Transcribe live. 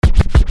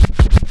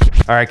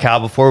All right, Kyle,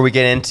 before we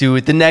get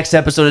into the next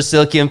episode of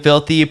Silky and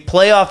Filthy,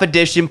 playoff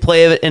edition,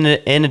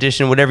 in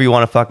addition, whatever you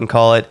want to fucking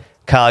call it.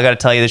 Kyle, I got to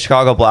tell you, the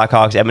Chicago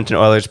Blackhawks, Edmonton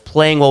Oilers,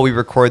 playing while we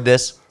record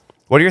this.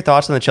 What are your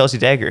thoughts on the Chelsea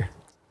Dagger?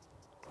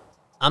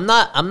 I'm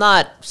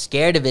not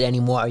scared of it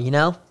anymore, you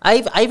know?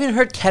 I even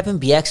heard Kevin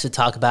Bieksa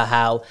talk about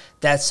how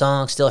that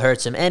song still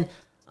hurts him. And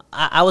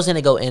I was going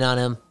to go in on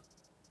him,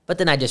 but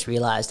then I just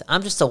realized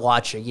I'm just a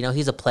watcher. You know,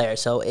 he's a player,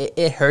 so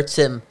it hurts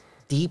him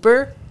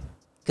deeper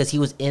because he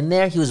was in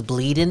there. He was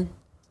bleeding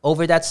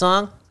over that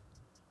song.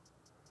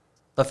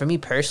 But for me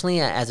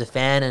personally, as a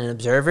fan and an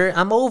observer,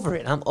 I'm over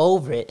it.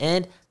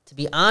 And to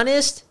be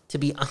honest,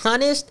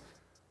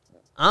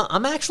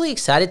 I'm actually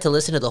excited to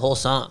listen to the whole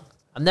song.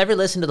 I've never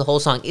listened to the whole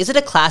song. Is it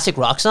a classic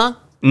rock song?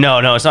 No,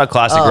 it's not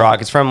classic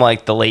rock. It's from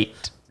like the late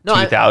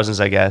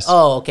 2000s, I guess.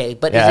 Oh, okay.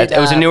 But yeah, is it, it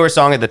was a newer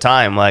song at the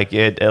time. Like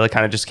it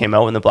kind of just came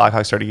out when the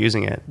Blackhawks started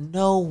using it.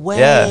 No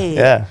way.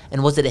 Yeah.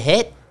 And was it a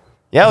hit?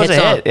 Yeah, it was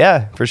a hit.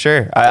 Yeah, for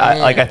sure.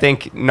 I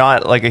think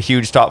not like a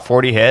huge top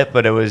 40 hit,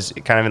 but it was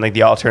kind of in like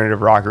the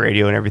alternative rock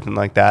radio and everything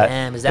like that.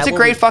 Damn, it's a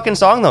great fucking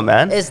song though,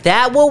 man. Is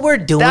that what we're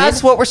doing?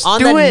 That's what we're on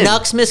doing. The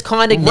Nux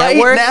Misconduct right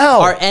Network, now.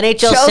 Our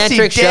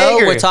NHL-centric show.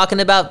 Dagger. We're talking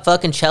about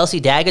fucking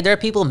Chelsea Dagger. There are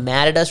people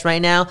mad at us right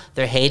now.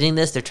 They're hating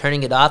this. They're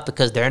turning it off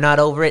because they're not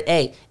over it.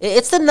 Hey,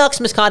 it's the Nux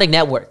Misconduct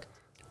Network.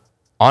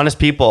 Honest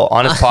people,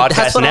 honest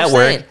podcast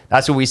network. I'm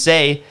That's what we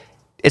say.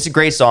 It's a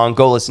great song.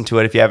 Go listen to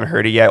it if you haven't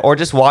heard it yet, or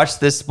just watch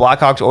this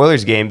Blackhawks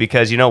Oilers game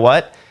because you know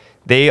what?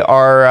 They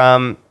are.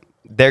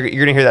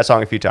 You're gonna hear that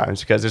song a few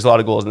times because there's a lot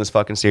of goals in this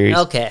fucking series.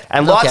 Okay.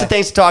 And lots of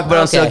things to talk about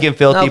on Silky and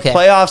Filthy. Okay.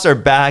 Playoffs are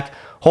back.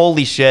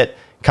 Holy shit,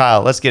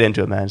 Kyle. Let's get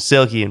into it, man.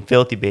 Silky and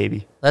Filthy,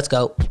 baby. Let's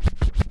go.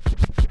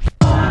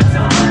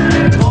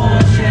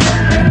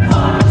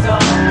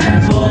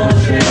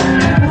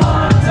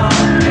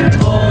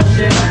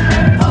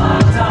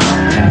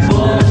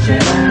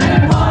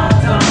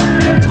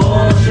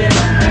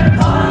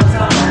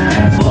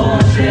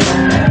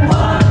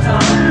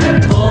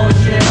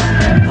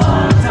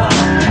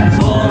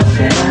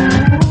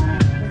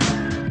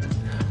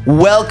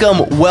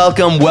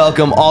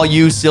 Welcome, all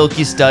you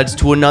Silky studs,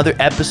 to another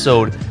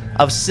episode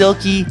of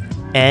Silky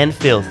and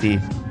Filthy.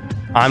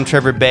 I'm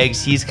Trevor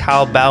Beggs. He's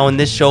Kyle Bowen.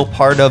 This show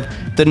part of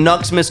the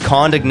Nux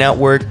Misconduct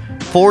Network.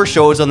 4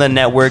 shows on the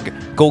network.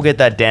 Go get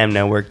that damn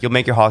network. You'll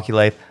make your hockey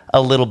life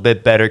a little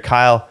bit better.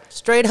 Kyle.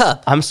 Straight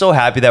up. I'm so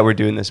happy that we're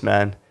doing this,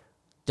 man.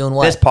 Doing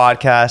what? This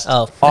podcast.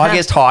 Oh.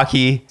 August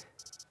hockey.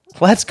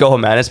 Let's go,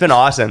 man. It's been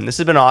awesome. This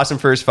has been awesome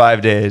first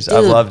 5 days. Dude,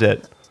 I've loved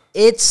it.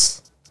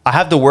 I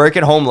have the work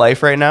at home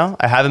life right now.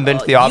 I haven't been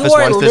to the office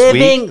once this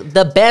week. You are living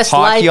the best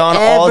hockey life on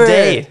ever. all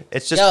day.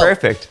 It's just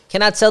perfect.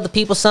 Can I tell the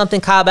people something?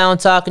 Kyle Bowen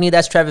talking to you.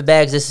 That's Trevor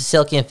Beggs. This is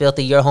Silky and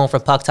Filthy. Your home for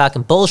puck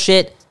talking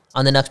bullshit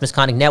on the Nux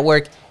Misconduct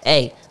Network.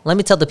 Hey, let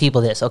me tell the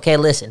people this, okay?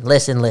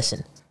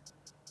 Listen.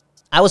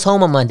 I was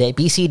home on Monday,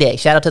 BC Day.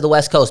 Shout out to the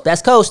West Coast.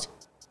 Best Coast.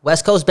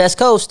 West Coast, best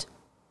coast.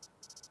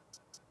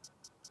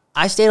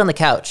 I stayed on the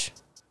couch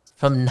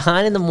from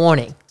 9 in the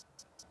morning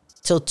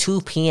till 2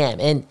 p.m.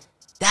 And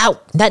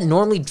that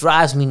normally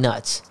drives me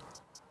nuts.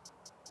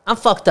 I'm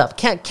fucked up.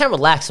 Can't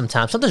relax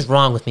sometimes. Something's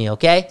wrong with me,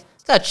 okay?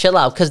 Gotta chill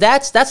out, because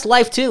that's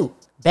life too.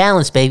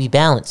 Balance, baby,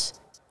 balance.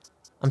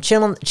 I'm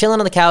chilling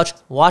on the couch,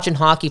 watching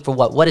hockey for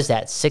what is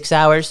that, 6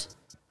 hours?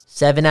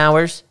 7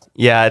 hours?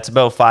 Yeah, it's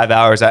about 5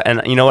 hours.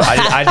 And you know what?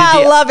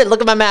 I love it.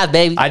 Look at my math,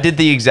 baby. I did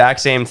the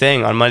exact same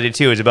thing on Monday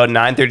too. It was about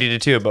 9:30 to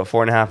 2, about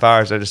 4.5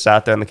 hours. I just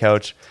sat there on the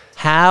couch.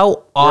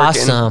 How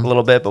awesome. A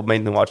little bit, but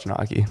mainly watching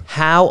hockey.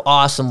 How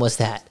awesome was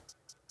that?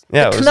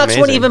 Yeah, the Canucks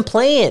weren't even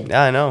playing.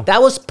 Yeah, I know.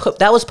 That was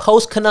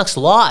post Canucks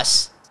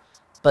loss,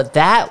 but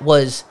that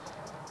was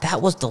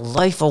the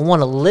life I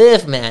want to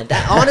live, man.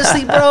 That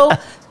honestly, bro,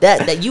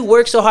 that you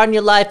work so hard in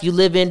your life, you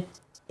live in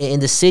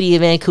the city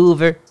of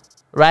Vancouver,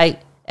 right?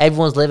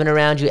 Everyone's living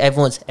around you,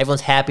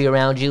 everyone's happy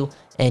around you,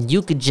 and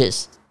you could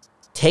just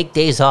take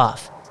days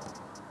off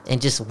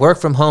and just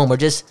work from home or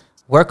just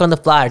work on the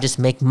fly or just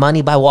make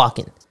money by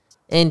walking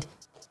and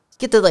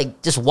get to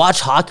just watch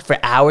hockey for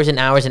hours and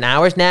hours and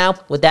hours. Now,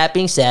 with that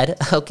being said,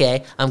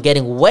 okay, I'm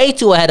getting way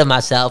too ahead of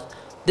myself.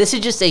 This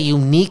is just a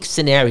unique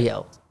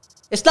scenario.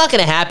 It's not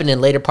going to happen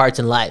in later parts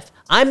in life.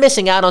 I'm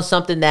missing out on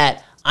something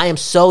that I am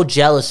so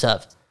jealous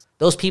of.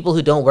 Those people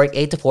who don't work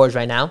 8 to 4s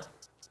right now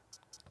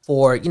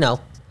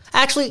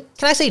actually,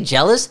 can I say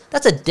jealous?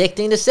 That's a dick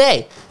thing to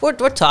say. We're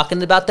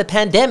talking about the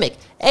pandemic.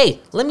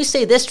 Hey, let me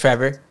say this,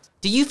 Trevor.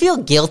 Do you feel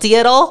guilty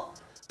at all?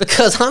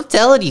 Because I'm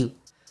telling you,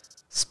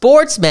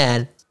 sports,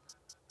 man,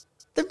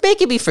 they're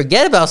making me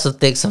forget about some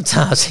things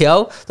sometimes,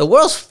 yo. The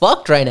world's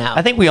fucked right now.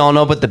 I think we all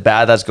know about the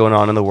bad that's going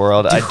on in the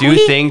world. I do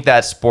think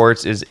that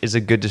sports is a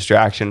good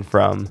distraction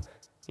from,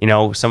 you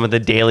know, some of the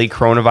daily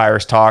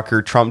coronavirus talk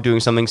or Trump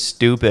doing something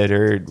stupid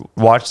or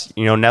watch,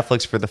 you know,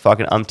 Netflix for the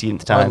fucking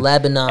umpteenth time.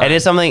 Lebanon. It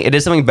is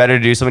something better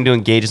to do, something to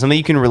engage, something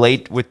you can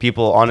relate with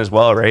people on as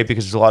well, right?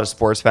 Because there's a lot of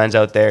sports fans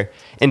out there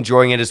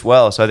enjoying it as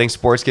well. So I think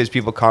sports gives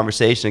people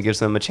conversation. It gives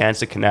them a chance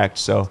to connect.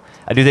 So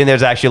I do think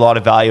there's actually a lot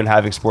of value in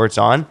having sports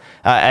on.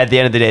 At the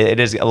end of the day,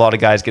 it is a lot of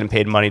guys getting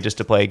paid money just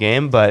to play a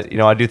game. But, you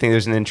know, I do think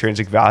there's an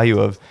intrinsic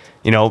value of,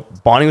 you know,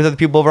 bonding with other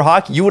people over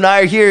hockey. You and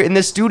I are here in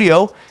this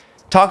studio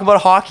talking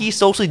about hockey,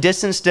 socially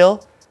distanced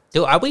still.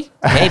 Dude, are we?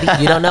 Maybe.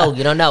 You don't know.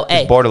 You don't know.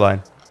 Hey, It's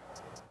borderline.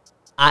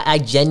 I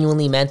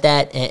genuinely meant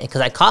that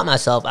because I caught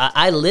myself.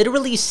 I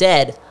literally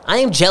said, I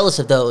am jealous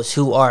of those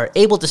who are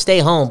able to stay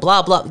home,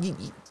 blah, blah.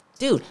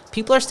 Dude,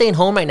 people are staying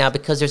home right now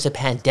because there's a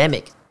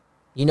pandemic.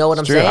 You know what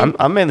I'm True. saying?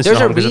 I'm mainly staying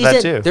home because of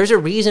that too. There's a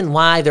reason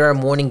why there are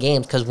morning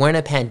games, because we're in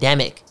a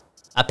pandemic.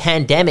 A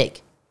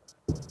pandemic.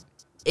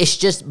 It's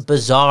just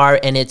bizarre,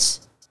 and it's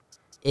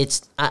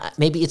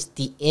maybe it's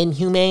the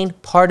inhumane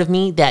part of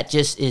me that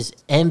just is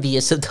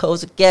envious of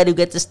those again who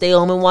get to stay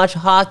home and watch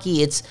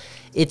hockey. It's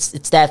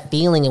that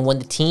feeling, and when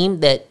the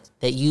team that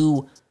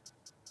you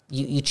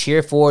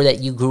cheer for, that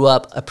you grew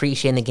up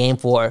appreciating the game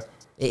for,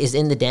 is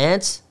in the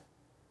dance,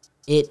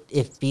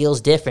 it feels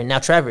different. Now,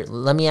 Trevor,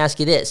 let me ask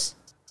you this: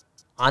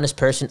 honest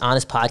person,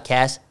 honest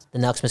podcast, the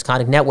Nucks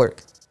Misconduct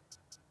Network.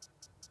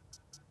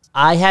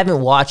 I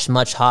haven't watched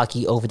much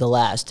hockey over the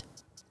last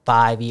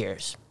 5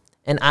 years.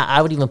 And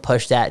I would even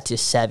push that to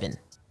 7,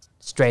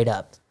 straight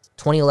up.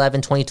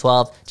 2011,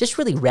 2012, just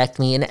really wrecked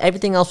me, and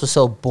everything else was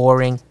so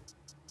boring.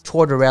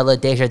 Tortorella,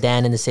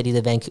 Desjardins in the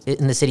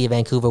city of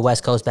Vancouver,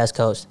 West Coast, Best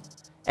Coast.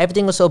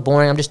 Everything was so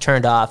boring, I'm just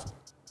turned off.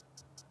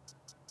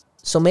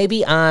 So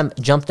maybe I'm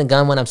jumping the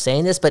gun when I'm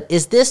saying this, but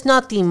is this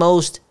not the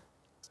most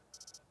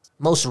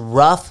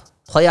rough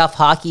playoff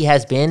hockey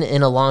has been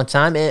in a long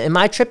time? Am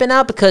I tripping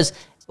out? Because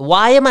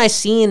why am I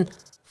seeing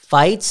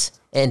fights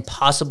and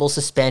possible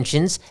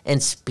suspensions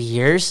and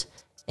spears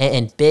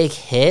and big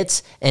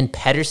hits and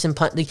Pedersen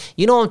punt?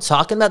 You know what I'm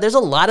talking about? There's a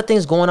lot of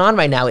things going on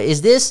right now.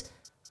 Is this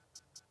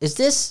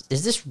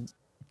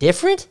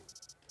different?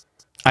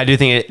 I do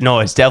think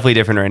it's definitely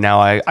different right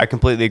now. I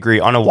completely agree.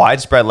 On a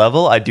widespread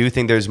level, I do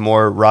think there's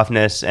more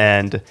roughness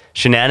and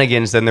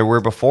shenanigans than there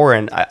were before.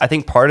 And I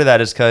think part of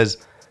that is because,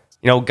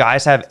 you know,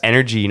 guys have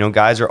energy. You know,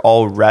 guys are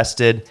all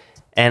rested.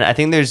 And I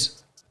think there's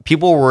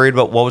people were worried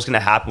about what was going to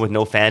happen with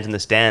no fans in the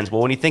stands.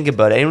 Well, when you think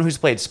about it, anyone who's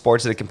played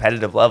sports at a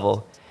competitive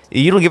level,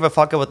 you don't give a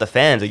fuck about the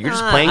fans. Like, you're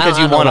just playing because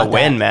you want to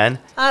win, man.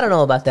 I don't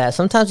know about that.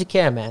 Sometimes you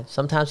care, man.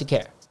 Sometimes you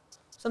care.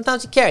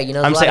 Sometimes you care. You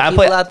know, there's I'm a saying lot of I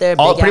people play out there.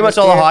 pretty much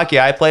all the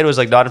hockey I played was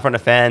like not in front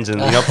of fans, and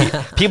you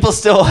know, people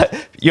still,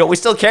 you know, we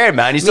still care,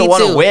 man. You still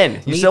want to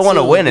win. You still want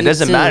to win. It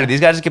doesn't matter.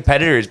 These guys are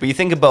competitors. But you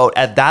think about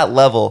at that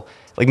level,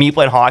 like me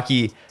playing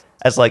hockey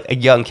as like a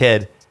young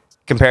kid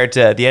compared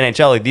to the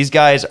NHL, like these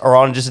guys are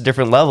on just a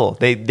different level.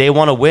 They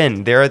want to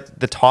win. They're at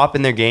the top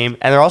in their game,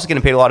 and they're also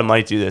getting paid a lot of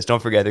money to do this. Don't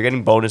forget, they're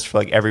getting bonus for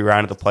like every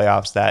round of the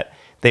playoffs that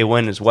they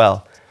win as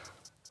well.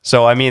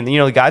 So I mean, you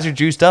know, the guys are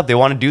juiced up. They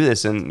want to do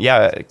this, and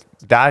yeah,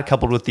 that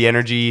coupled with the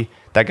energy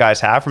that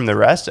guys have from the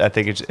rest, I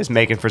think it's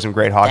making for some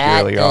great hockey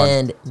early on.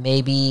 And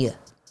maybe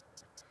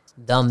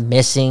them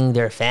missing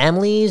their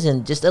families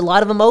and just a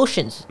lot of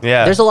emotions.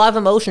 Yeah, there's a lot of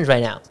emotions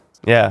right now.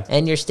 Yeah,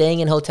 and you're staying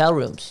in hotel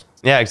rooms.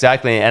 Yeah,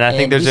 exactly. And I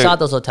think there's saw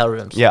those hotel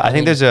rooms. Yeah, I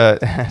think there's a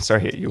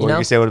sorry, what did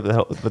you say with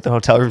the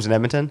hotel rooms in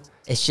Edmonton?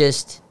 It's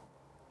just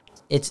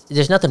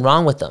there's nothing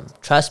wrong with them,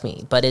 trust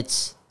me. But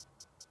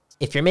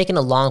if you're making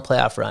a long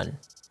playoff run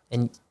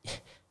and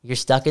you're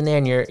stuck in there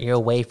and you're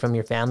away from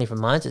your family for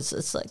months,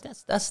 it's like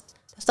that's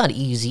not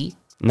easy.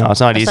 No,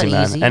 it's not easy,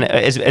 man. Easy. And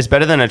it's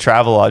better than a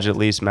travel lodge at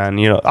least, man.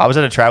 You know, I was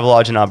at a travel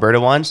lodge in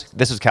Alberta once.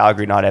 This was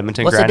Calgary, not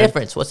Edmonton. What's the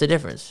difference? What's the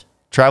difference?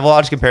 Travel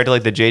lodge compared to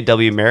like the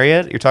JW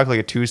Marriott, you're talking like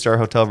a 2-star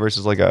hotel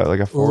versus like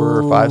a 4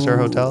 or 5-star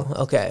hotel.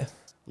 Okay.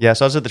 Yeah,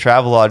 so I was at the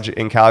travel lodge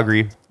in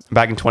Calgary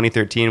back in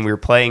 2013. We were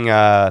playing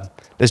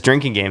this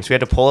drinking game. So we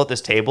had to pull out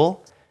this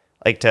table,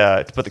 like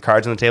to put the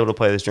cards on the table to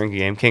play this drinking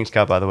game. King's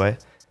Cup, by the way.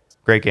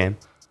 Great game.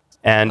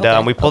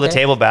 And we pulled the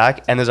table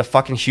back, and there's a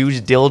fucking huge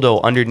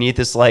dildo underneath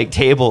this like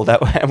table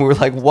and we were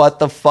like, what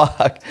the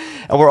fuck?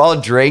 And we're all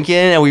drinking,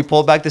 and we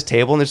pulled back this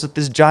table, and there's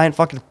this giant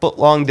fucking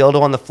foot-long dildo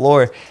on the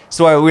floor.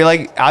 So we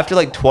like, after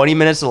like 20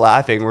 minutes of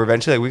laughing, we're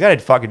eventually like, we gotta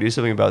fucking do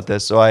something about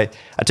this. So I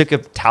took a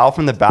towel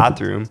from the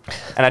bathroom,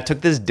 and I took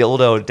this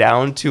dildo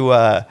down to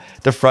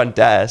the front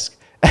desk.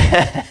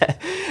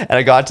 And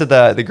I got to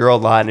the girl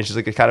in line, and she's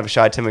like a kind of a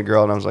shy, timid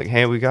girl, and I was like,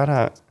 hey, we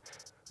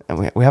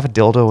have a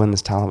dildo in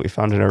this towel that we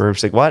found in our room.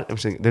 She's like, what?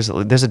 She's like,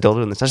 there's a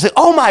dildo in this towel. She's like,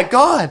 oh my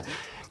God.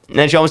 And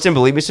then she almost didn't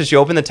believe me, so she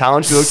opened the towel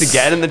and she looked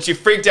again, and then she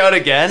freaked out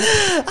again.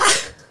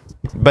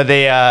 But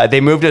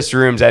they moved us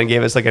rooms and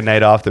gave us like a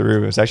night off the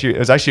room. It was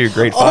actually a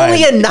great find.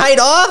 Only a night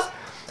off?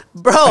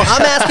 Bro,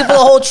 I'm asking for the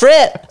whole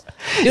trip.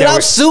 Dude, yeah,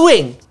 I'm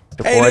suing.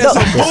 Hey, that's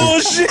some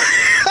bullshit.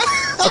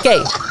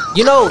 Okay,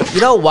 you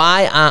know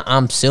why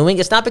I'm suing?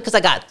 It's not because I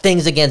got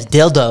things against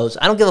dildos.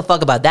 I don't give a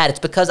fuck about that. It's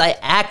because I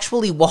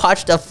actually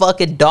watched a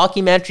fucking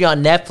documentary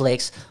on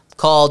Netflix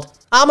called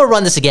I'm gonna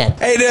run this again.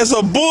 Hey, that's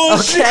some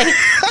bullshit. Okay?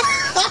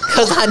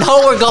 Because I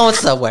know we're going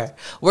somewhere.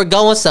 We're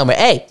going somewhere.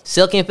 Hey,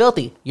 Silky and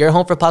Filthy, you're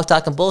home for Puck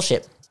Talking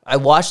Bullshit. I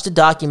watched a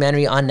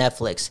documentary on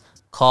Netflix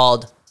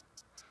called,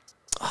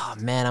 oh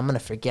man, I'm going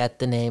to forget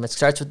the name. It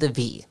starts with the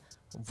V.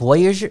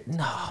 Voyager?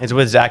 No. It's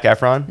with Zac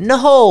Efron.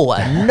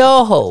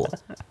 No.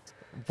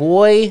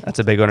 Boy. That's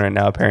a big one right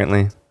now,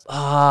 apparently.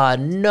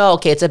 No.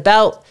 Okay, is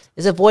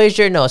it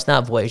Voyager? No, it's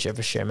not Voyager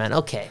for sure, man.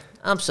 Okay.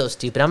 I'm so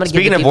stupid. I'm going to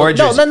give Speaking the of people...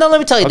 Voyagers... No, let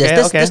me tell you Okay,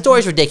 this. okay. This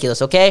story's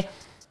ridiculous, okay?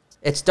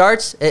 It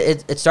starts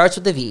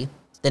with the V,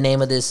 the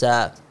name of this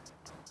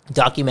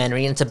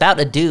documentary, and it's about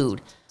a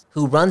dude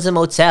who runs a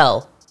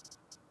motel,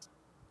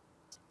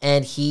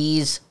 and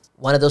he's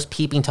one of those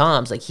peeping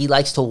toms. Like, he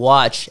likes to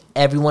watch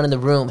everyone in the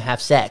room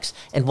have sex.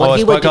 And what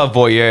he it's would called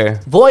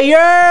Voyeur. Voyeur!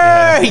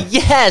 Yeah.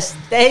 Yes,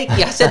 thank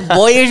you. I said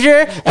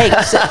Voyager. Hey,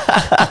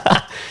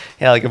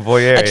 Yeah, like a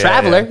voyeur. a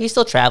traveler. Yeah. He's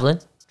still traveling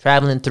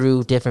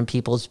through different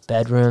people's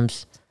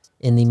bedrooms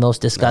in the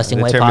most disgusting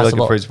The way term you're looking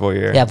possible. for is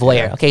voyeur. Yeah,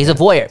 voyeur. Yeah. Okay, he's a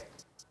voyeur.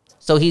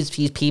 So he's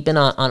peeping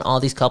on all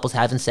these couples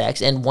having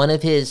sex, and one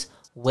of his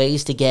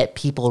ways to get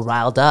people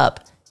riled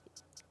up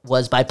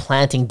was by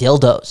planting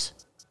dildos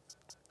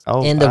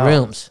in the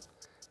rooms.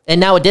 And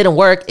now it didn't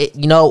work.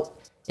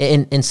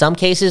 In some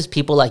cases,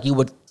 people like you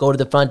would go to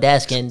the front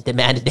desk and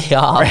demand a day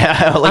off.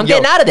 I'm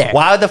getting out of there.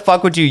 Why the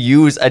fuck would you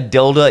use a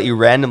dildo that you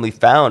randomly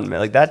found, man?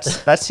 Like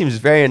that seems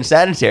very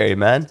unsanitary,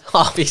 man.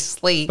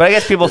 Obviously. But I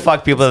guess people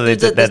fuck people that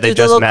This they dude's a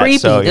just little met, creepy.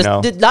 so you know.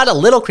 Not a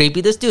little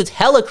creepy. This dude's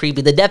hella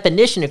creepy. The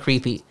definition of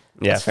creepy.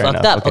 Yeah, It's fair fucked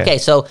enough. up. Okay,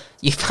 so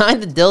you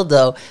find the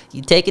dildo,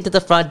 you take it to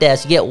the front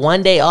desk, you get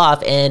 1 day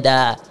off, and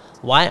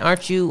why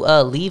aren't you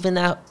leaving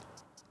that?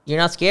 You're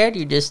not scared.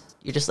 You're just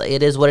like,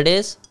 it is what it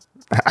is.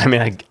 I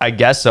mean, I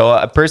guess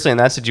so. Personally, in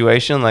that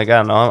situation, like I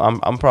don't know,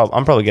 I'm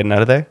probably getting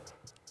out of there.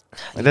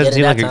 It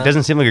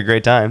doesn't seem like a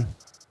great time.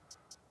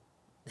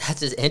 That's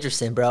just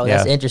interesting, bro. Yeah.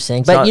 That's interesting.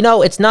 It's But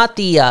not- it's not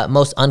the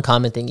most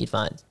uncommon thing you'd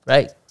find,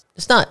 right?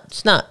 It's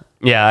not.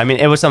 Yeah, I mean,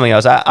 it was something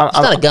else. It's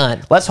not a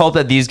gun. Let's hope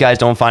that these guys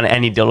don't find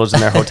any dildos in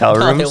their hotel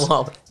No, they rooms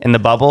won't. in the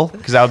bubble,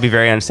 because that would be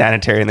very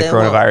unsanitary in the They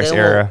won't, coronavirus they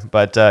era.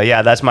 But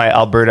yeah, that's my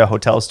Alberta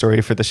hotel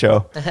story for the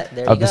show. There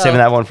you I've been go. saving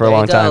that one for a There you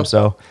long go. time.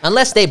 So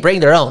Unless they bring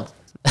their own.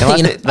 unless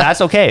You know?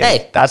 that's okay.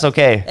 Hey. That's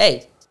okay.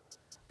 Hey,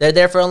 they're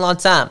there for a long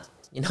time.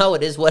 You know,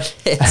 it is what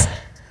it is.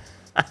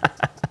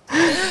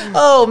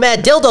 Oh,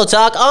 man. Dildo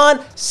talk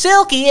on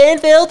Silky and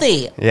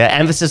Filthy. Yeah,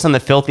 emphasis on the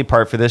filthy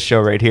part for this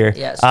show right here.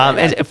 Yeah, straight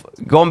and up.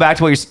 going back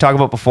to what you were talking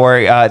about before,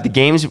 the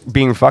games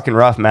being fucking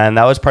rough, man.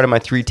 That was part of my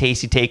 3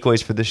 tasty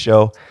takeaways for this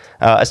show.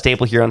 A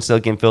staple here on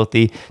Silky and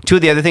Filthy. 2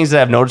 of the other things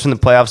that I've noticed in the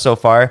playoffs so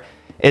far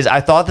is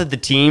I thought that the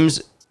teams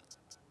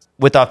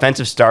with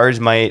offensive stars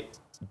might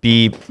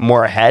be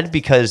more ahead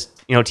because,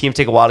 teams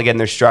take a while to get in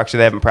their structure.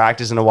 They haven't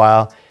practiced in a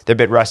while. They're a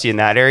bit rusty in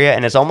that area.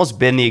 And it's almost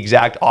been the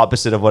exact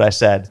opposite of what I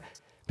said.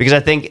 Because I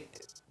think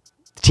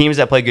teams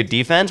that play good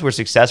defense were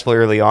successful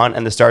early on,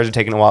 and the stars are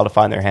taking a while to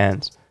find their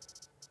hands.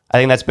 I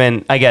think that's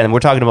been, again, we're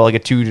talking about like a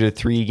 2 to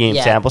 3 game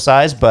sample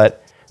size,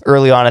 but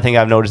early on, I think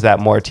I've noticed that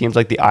more. Teams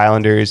like the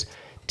Islanders,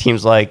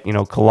 teams like,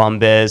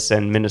 Columbus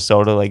and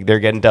Minnesota, like they're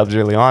getting dubs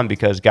early on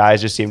because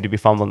guys just seem to be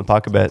fumbling the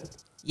puck a bit.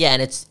 Yeah,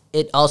 and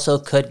it also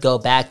could go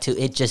back to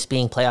it just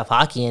being playoff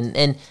hockey,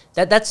 and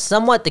that's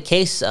somewhat the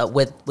case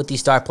with these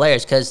star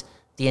players because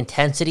the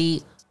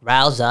intensity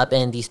riles up,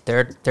 and these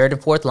third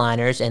and fourth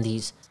liners and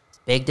these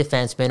big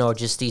defensemen or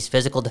just these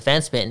physical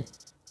defensemen,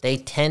 they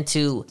tend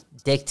to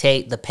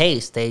dictate the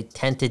pace. They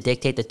tend to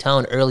dictate the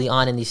tone early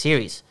on in these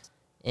series,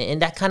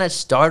 and that kind of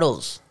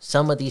startles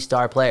some of these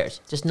star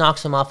players, just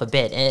knocks them off a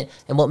bit.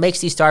 And what makes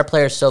these star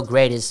players so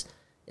great is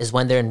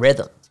when they're in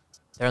rhythm.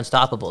 They're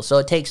unstoppable. So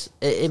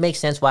it makes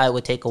sense why it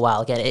would take a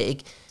while. Again,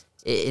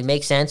 it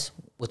makes sense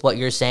with what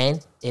you're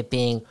saying, it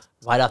being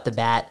right off the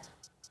bat,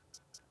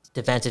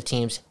 defensive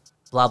teams,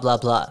 blah, blah,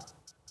 blah.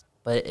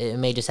 But it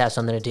may just have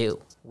something to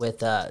do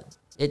with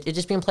it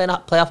just being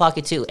playoff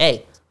hockey too.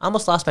 Hey, I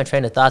almost lost my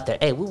train of thought there.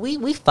 Hey,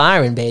 we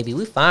firing, baby.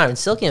 We firing.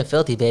 Silky and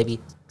Filthy,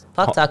 baby.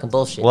 Fuck talking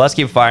bullshit. Well, let's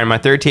keep firing. My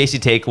 3rd tasty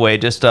takeaway,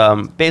 just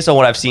based on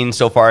what I've seen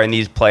so far in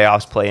these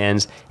playoffs,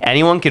 play-ins,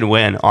 anyone can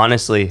win,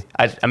 honestly.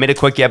 I made a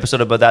quickie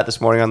episode about that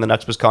this morning on the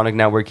Nuts Wisconsin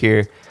Network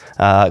here.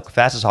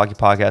 Fastest hockey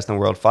podcast in the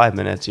world, 5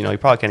 minutes. You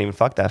probably can't even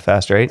fuck that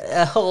fast, right?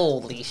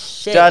 Holy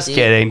shit, Just dude.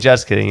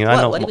 kidding.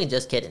 I know. What do you mean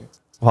just kidding?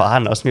 Well, I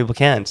don't know. Some people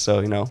can't,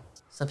 so,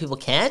 Some people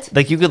can't?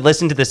 Like, you could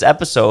listen to this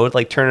episode,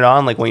 like, turn it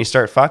on, like, when you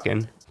start fuck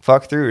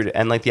through it,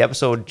 and, like, the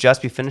episode would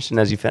just be finishing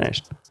as you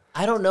finished.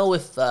 I don't know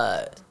if...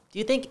 do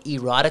you think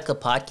erotica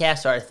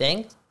podcasts are a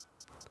thing?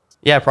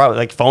 Yeah, probably.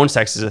 Like, phone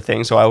sex is a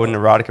thing, so why wouldn't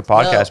erotica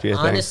podcast be a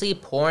thing? Honestly,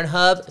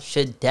 Pornhub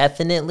should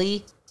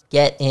definitely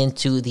get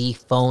into the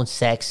phone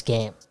sex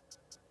game.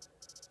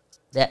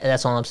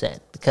 That's all I'm saying,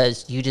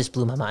 because you just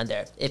blew my mind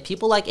there. If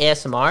people like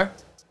ASMR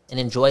and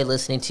enjoy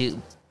listening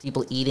to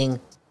people eating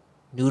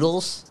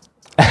noodles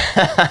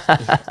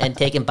and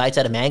taking bites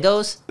out of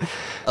mangoes,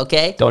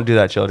 okay? Don't do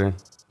that, children.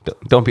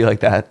 Don't be like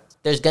that.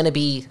 There's gonna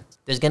be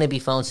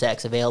phone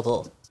sex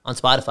available on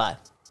Spotify.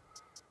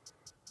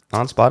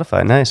 On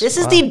Spotify. Nice. This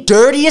is Wow. the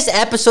dirtiest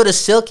episode of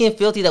Silky and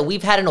Filthy that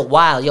we've had in a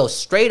while. Yo,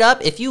 straight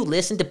up, if you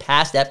listen to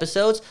past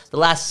episodes, the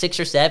last 6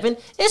 or 7,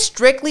 it's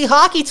strictly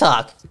hockey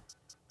talk.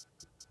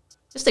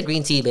 It's the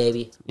green tea,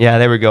 baby. Yeah,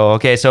 there we go.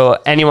 Okay, so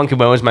anyone can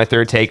win was my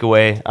third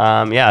takeaway.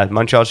 Yeah,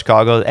 Montreal,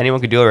 Chicago,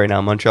 anyone could do it right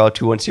now. Montreal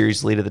 2-1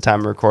 series lead at the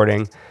time of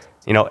recording.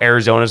 You know,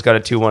 Arizona's got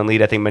a 2-1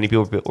 lead. I think many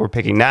people were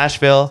picking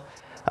Nashville.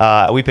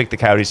 We picked the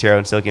Coyotes here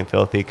on Silky and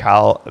Filthy.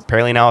 Kyle,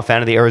 apparently now a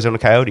fan of the Arizona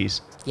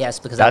Coyotes. Yes,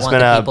 because That's I want been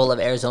the a- people of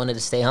Arizona to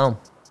stay home.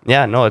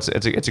 Yeah, no, it's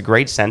a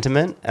great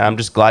sentiment. And I'm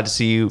just glad to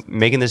see you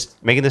making this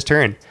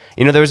turn.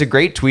 You know, there was a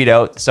great tweet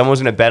out. Someone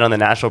was going to bet on the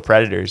Nashville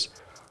Predators.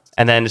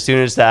 And then as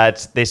soon as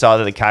that they saw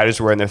that the Coyotes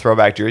were wearing their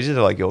throwback jerseys,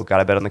 they're like, yo,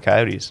 gotta bet on the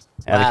Coyotes.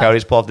 And Wow. the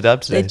Coyotes pull off the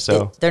dub today.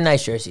 They're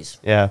nice jerseys.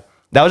 Yeah.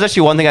 That was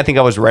actually one thing I think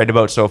I was right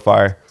about so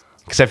far.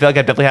 Because I feel like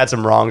I've definitely had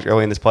some wrongs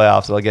early in this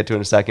playoffs that I'll get to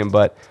in a second.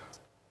 But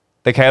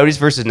the Coyotes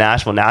versus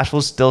Nashville.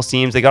 Nashville still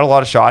seems, they got a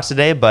lot of shots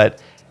today,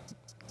 but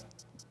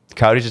the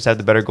Coyotes just had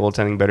the better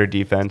goaltending, better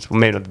defense.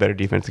 Well, maybe not the better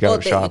defense, the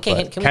better shot. can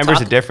But we Kemper's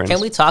talk- a difference.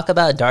 Can we talk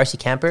about Darcy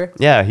Kemper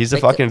Yeah, he's a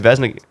Like, fucking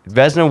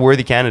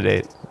Vezina-worthy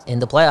candidate. in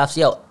the playoffs?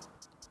 Yo,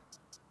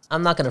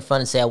 I'm not going to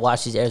front and say I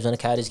watch these Arizona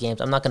Coyotes games.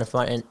 I'm not going to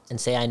front and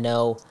say I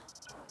know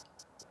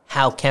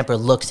how Kemper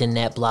looks in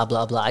net, blah,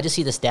 blah, blah. I just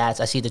see the stats.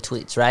 I see the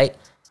tweets, right?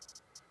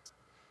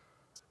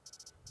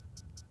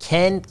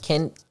 Can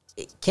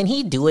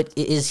he do it?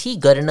 Is he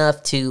good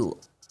enough to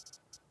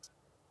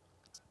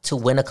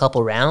win a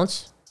couple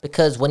rounds?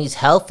 Because when he's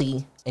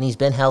healthy, and he's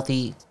been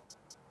healthy,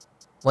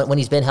 when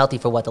he's been healthy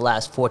for what, the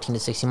last 14 to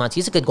 16 months,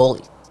 he's a good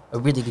goalie, a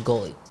really good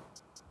goalie.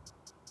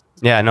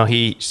 Yeah, no,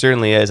 he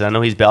certainly is. I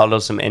know he's battled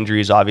with some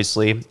injuries,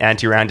 obviously.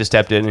 Antti Raanta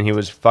stepped in, and he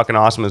was fucking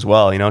awesome as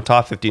well. You know,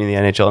 top 15 in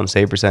the NHL in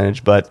save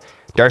percentage. But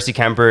Darcy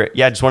Kemper,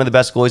 yeah, just one of the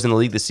best goalies in the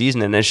league this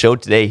season, and it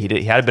showed today.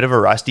 He had a bit of a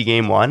rusty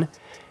game one.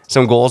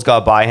 Some goals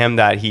got by him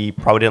that he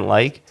probably didn't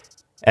like.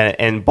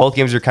 And both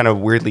games are kind of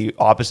weirdly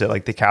opposite.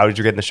 Like the Coyotes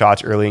were getting the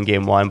shots early in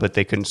game one, but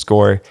they couldn't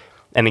score.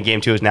 And in game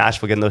two, it was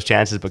Nashville getting those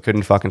chances, but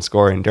couldn't fucking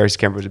score. And Darcy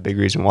Kemper was a big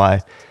reason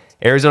why.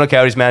 Arizona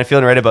Coyotes, man,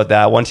 feeling right about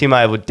that. One team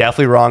I was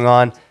definitely wrong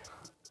on.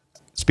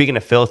 Speaking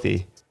of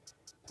filthy,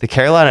 the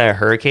Carolina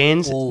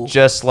Hurricanes Ooh.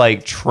 just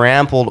like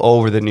trampled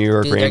over the New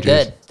York Dude, Rangers.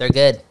 they're good. They're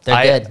good. They're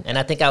I- good. And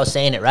I think I was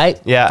saying it right.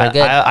 Yeah, They're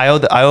good. I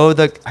owe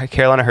the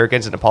Carolina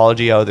Hurricanes an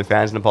apology. I owe their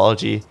fans an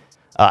apology.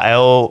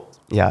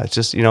 It's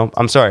just, you know,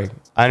 I'm sorry.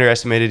 I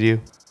underestimated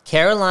you.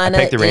 Carolina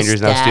I picked the Rangers,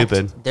 is and I'm stacked.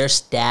 stupid. They're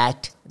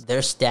stacked.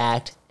 They're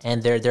stacked,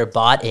 and they're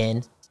bought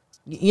in.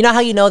 You know how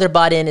you know they're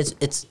bought in?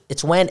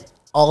 It's when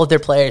all of their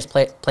players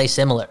play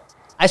similar.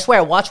 I swear,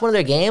 I watched one of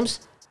their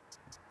games,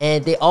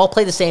 and they all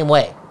play the same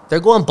way. They're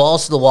going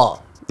balls to the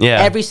wall. Yeah.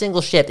 Every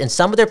single shift. And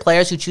some of their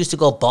players who choose to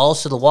go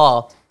balls to the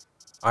wall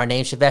are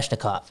named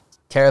Svechnikov,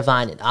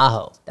 Teravainen,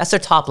 Aho. That's their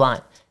top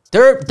line.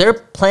 They're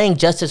playing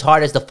just as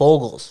hard as the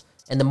Fogels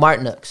and the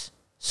Martinuks.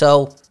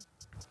 So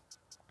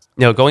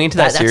You know, going into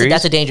that series,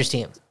 that's a dangerous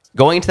team.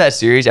 going into that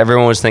series,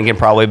 everyone was thinking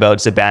probably about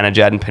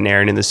Zibanejad and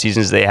Panarin in the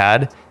seasons they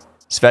had.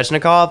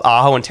 Svechnikov,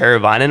 Aho, and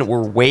Teravainen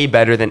were way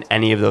better than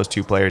any of those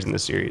two players in the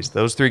series.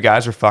 Those three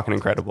guys were fucking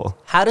incredible.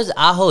 How does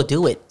Aho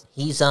do it?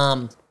 He's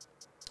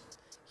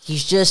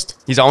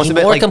He's almost a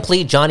bit more like-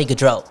 complete Johnny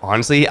Gaudreau.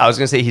 Honestly, I was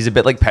gonna say he's a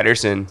bit like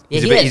Pettersson.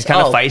 Yeah, he is. He's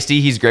kind of Oh.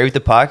 feisty. He's great with the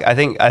puck. I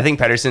think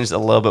Pettersson's a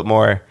little bit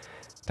more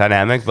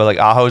dynamic, but like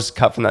Aho's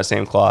cut from that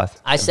same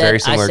cloth. I A said very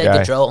similar guy.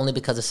 Gaudreau only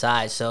because of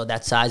size, so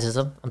that sizes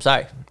him. I'm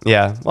sorry.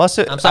 Yeah, well,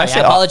 I'm sorry. I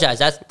apologize.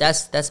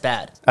 That's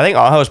bad. I think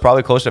Aho is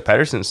probably close to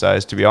Pettersson's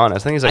size, to be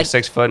honest. I think he's like I-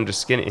 6 foot and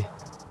just skinny.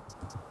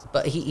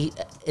 But he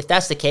if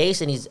that's the case,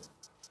 and he's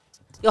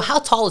how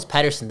tall is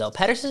Pettersson though?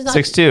 Pettersson's not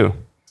 6'2".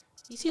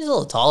 He seems a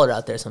little taller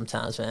out there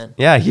sometimes, man.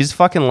 Yeah, he's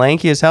fucking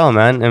lanky as hell,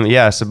 man. And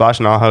yeah,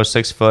 Sebastian Aho,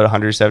 6 foot,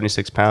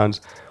 176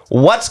 pounds.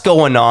 What's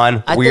going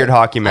on? Weird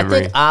hockey memory.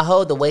 I think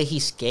Aho, the way he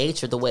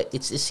skates, or the way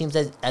it seems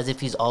as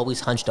if he's always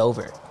hunched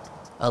over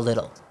a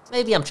little.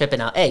 Maybe I'm tripping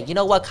out. Hey, you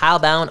know what? Kyle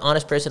Bound,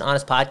 Honest Person,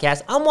 Honest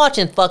Podcast. I'm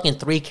watching fucking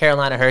 3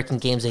 Carolina Hurricane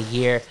games a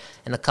year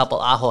and a couple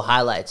Aho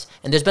highlights.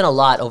 And there's been a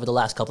lot over the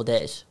last couple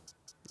days.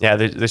 Yeah,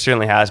 there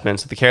certainly has been.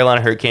 So the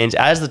Carolina Hurricanes,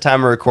 as the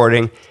time of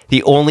recording,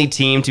 the only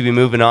team to be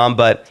moving on.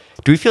 But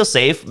do we feel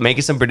safe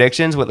making some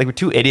predictions? We're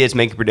two idiots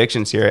making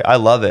predictions here. I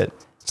love it.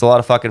 It's a lot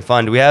of fucking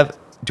fun. Do we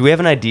have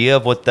an idea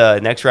of what the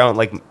next round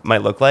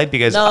might look like?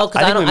 Because No, I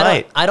because think we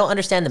might. I don't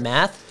understand the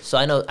math. So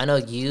I know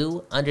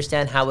you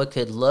understand how it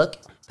could look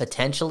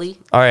potentially.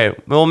 All right.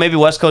 Well, maybe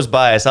West Coast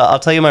bias. I'll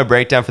tell you my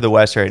breakdown for the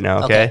West right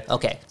now. Okay.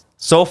 Okay.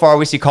 So far,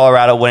 we see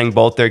Colorado winning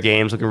both their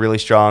games, looking really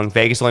strong.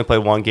 Vegas only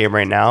played one game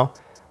right now,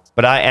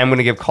 but I am going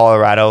to give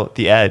Colorado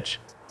the edge.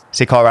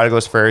 Say Colorado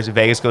goes first,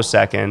 Vegas goes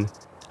second.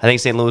 I think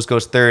St. Louis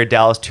goes third.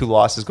 Dallas, 2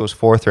 losses, goes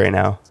fourth right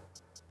now.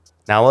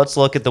 Now let's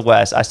look at the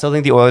West. I still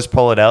think the Oilers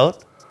pull it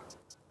out.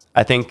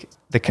 I think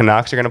the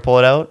Canucks are going to pull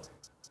it out.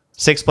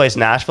 6th place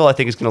Nashville, I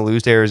think, is going to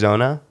lose to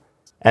Arizona.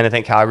 And I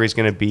think Calgary's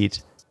going to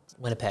beat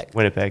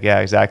Winnipeg. Yeah,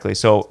 exactly.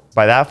 So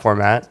by that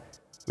format,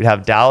 we'd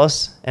have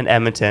Dallas and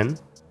Edmonton.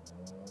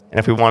 And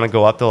if we want to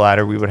go up the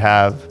ladder, we would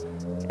have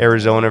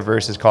Arizona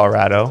versus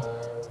Colorado.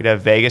 we'd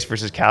have Vegas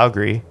versus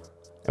Calgary,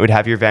 and we'd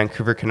have your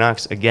Vancouver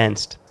Canucks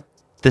against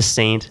the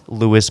St.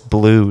 Louis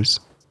Blues,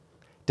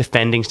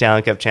 defending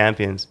Stanley Cup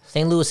champions.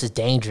 St. Louis is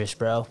dangerous,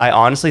 bro. I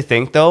honestly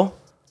think, though,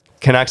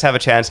 Canucks have a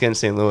chance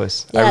against St.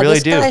 Louis. I really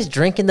do. This guy's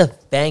drinking the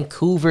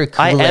Vancouver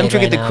Kool-Aid. I am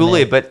drinking right the now,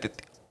 Kool-Aid, man.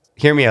 but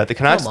hear me out. The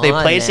Canucks, Come they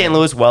on, played man. St.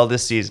 Louis well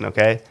this season,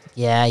 okay?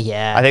 Yeah.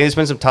 I think there's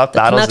been some tough The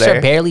battles Canucks there.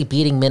 are barely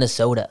beating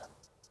Minnesota.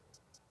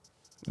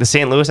 The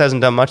St. Louis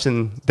hasn't done much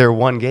in their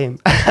one game.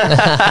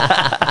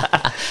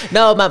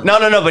 No.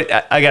 No. But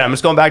again, I'm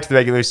just going back to the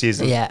regular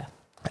season. Yeah.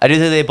 I do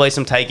think they play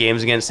some tight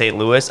games against St.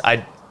 Louis.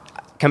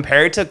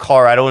 Compared to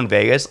Colorado and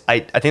Vegas, I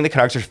think the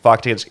Canucks are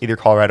fucked against either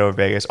Colorado or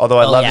Vegas. Although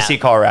I'd love to see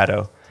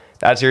Colorado.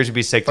 That series would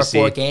be sick For to see.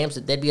 4 games,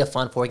 that'd be a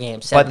fun 4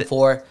 games. But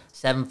 7-4,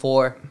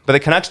 7-4. But the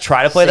Canucks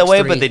try to play that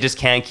way, 6-3. but they just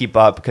can't keep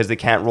up because they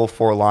can't roll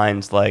 4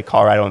 lines like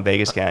Colorado and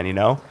Vegas can, you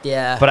know?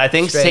 Yeah, But I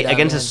think straight up,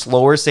 against a man.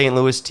 slower St.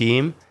 Louis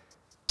team,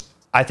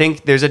 I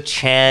think there's a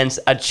chance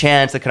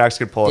the Canucks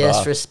could pull it off.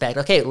 Disrespect.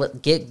 Okay,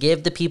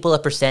 give the people a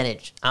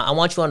percentage. I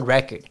want you on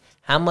record.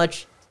 How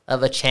much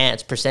of a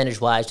chance,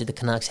 percentage-wise, do the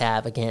Canucks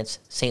have against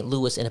St.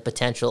 Louis in a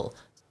potential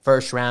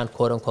first round,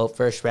 quote-unquote,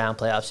 first round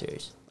playoff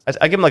series?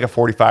 I give them like a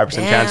 45%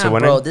 chance of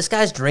winning. Bro, this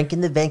guy's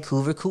drinking the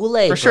Vancouver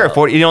Kool-Aid, For sure. bro.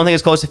 40, you don't think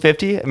it's close to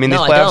 50? I mean, No,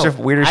 these I playoffs don't.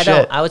 are weird as I shit.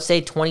 don't. I would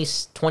say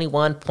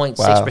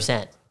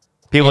 21.6%.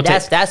 People And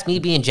that's me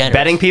being generous.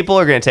 betting people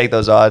are going to take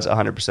those odds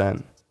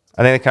 100%.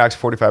 I think the Canucks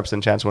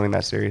 45% chance of winning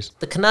that series.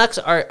 The Canucks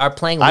are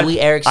playing I'd-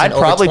 Louis Eriksson I'd over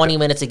probably- 20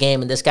 minutes a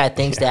game, and this guy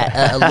thinks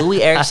that a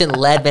Louis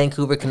Eriksson-led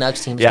Vancouver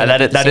Canucks team is Yeah, gonna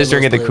beat the that is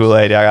St. Louis drinking the Blues.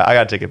 Kool-Aid. I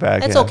got to take it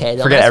back. That's yeah. okay,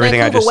 though. Forget That's everything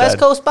Vancouver. I just West said.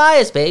 Coast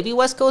bias, baby.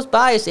 West Coast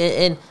bias.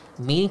 And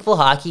meaningful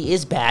hockey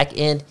is back,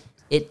 and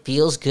it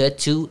feels good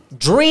to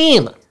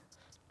dream.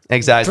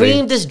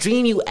 Exactly. This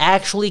dream you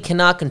actually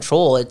cannot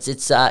control.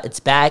 It's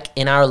back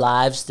in our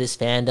lives, this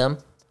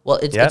fandom. Well,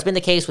 it's been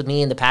the case with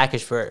me and the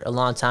Packers for a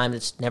long time.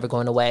 It's never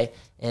going away.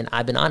 And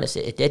I've been honest,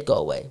 it did go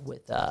away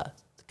with the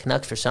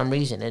Canucks for some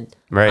reason. And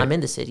Right. I'm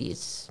in the city.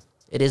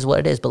 It is what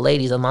it is. But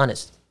ladies, I'm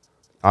honest.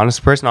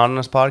 Honest person,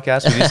 honest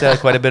podcast. We do say that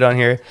quite a bit on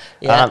here.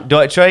 Yeah.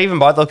 Should I even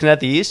bother looking at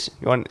the East?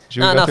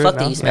 Should we go through fuck it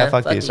the now? East, Yeah, man.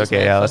 fuck Fuck the East. the East, Okay,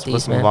 man. yeah, Fuck let's the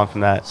East, move man. on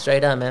from that.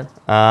 Straight up,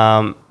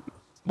 man.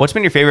 What's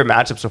been your favorite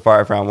matchup so far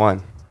of round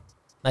 1?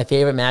 My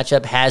favorite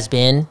matchup has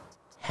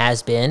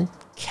been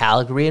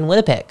Calgary and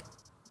Winnipeg.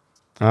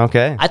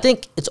 Okay. I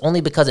think it's only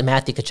because of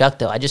Matthew Tkachuk,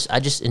 though. I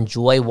just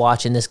enjoy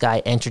watching this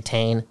guy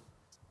entertain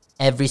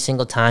every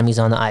single time he's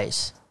on the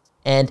ice.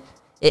 And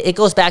it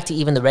goes back to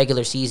even the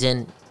regular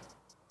season.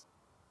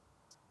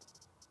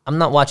 I'm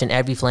not watching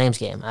every Flames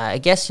game. I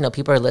guess,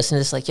 people are listening to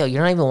this like, yo,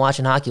 you're not even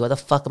watching hockey. Why the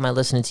fuck am I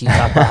listening to you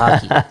talk about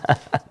hockey?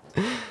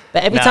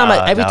 But every time we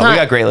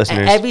got great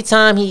listeners. Every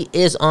time he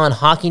is on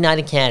Hockey Night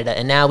in Canada,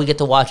 and now we get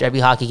to watch every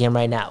hockey game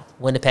right now,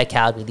 Winnipeg,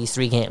 Calgary, these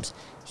 3 games.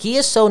 He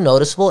is so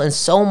noticeable and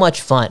so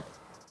much fun.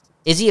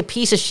 Is he a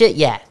piece of shit?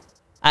 Yeah,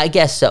 I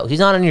guess so. He's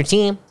not on your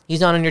team.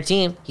 He's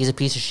a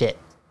piece of shit.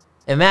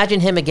 Imagine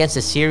him against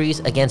a series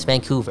against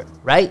Vancouver,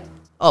 right?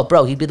 Oh,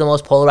 bro, he'd be the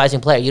most polarizing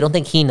player. You don't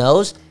think he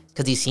knows?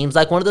 Because he seems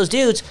like one of those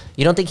dudes.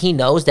 You don't think he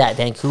knows that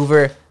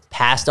Vancouver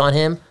passed on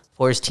him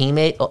for his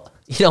teammate? Oh,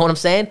 you know what I'm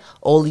saying?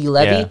 Oli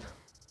Levy. Yeah.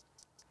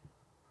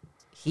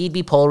 He'd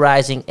be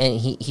polarizing, and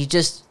he's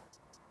just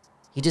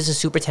a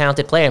super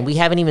talented player. And we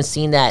haven't even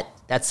seen that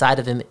side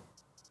of him,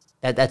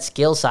 that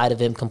skill side of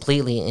him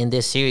completely in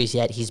this series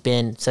yet. He's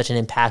been such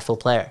an impactful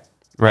player.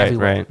 Right.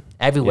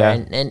 Everywhere.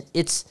 Yeah. And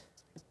it's,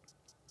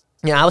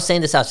 I was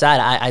saying this outside.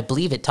 I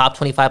believe it. Top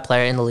 25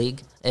 player in the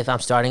league. If I'm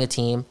starting a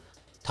team,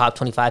 top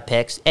 25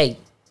 picks. Hey,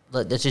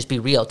 let's just be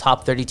real.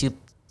 Top 32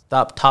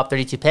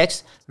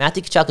 picks.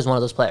 Matthew Tkachuk is one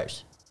of those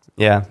players.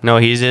 Yeah. No,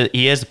 he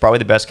is probably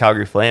the best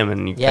Calgary Flame.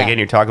 And again,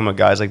 you're talking about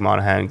guys like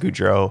Monahan,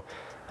 Goudreau,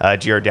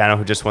 Giordano,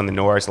 who just won the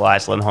Norris,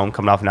 Elias Lindholm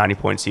coming off a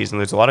 90-point season.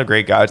 There's a lot of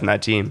great guys in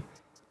that team.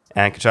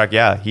 And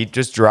Tkachuk, he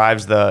just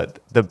drives that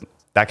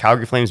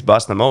Calgary Flames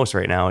bus the most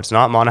right now. It's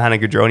not Monahan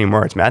and Goudreau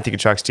anymore. It's Matthew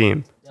Tkachuk's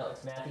team. No,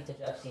 it's Matthew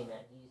Tkachuk's team, man.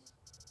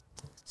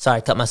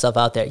 Sorry, cut myself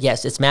out there.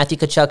 Yes, it's Matthew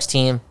Tkachuk's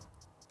team.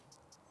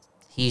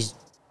 He's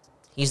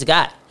the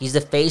guy. He's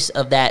the face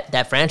of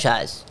that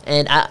franchise.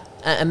 And I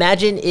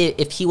imagine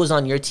if he was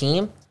on your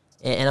team,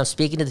 and I'm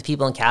speaking to the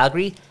people in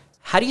Calgary,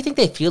 how do you think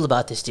they feel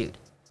about this dude?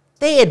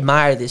 They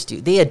admire this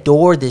dude. They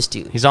adore this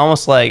dude. He's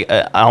almost like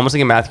I almost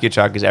think of Matthew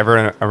Tkachuk because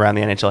everyone around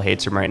the NHL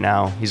hates him right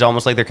now. He's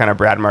almost like they're kind of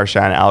Brad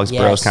Marchand, Alex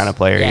Yes, Burrows kind of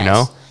player, yes. you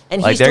know?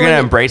 And like he's they're doing gonna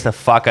it- embrace the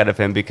fuck out of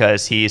him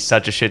because he's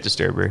such a shit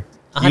disturber.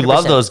 You 100%.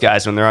 love those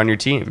guys when they're on your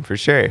team, for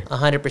sure.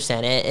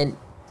 100%. And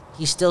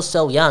he's still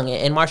so young.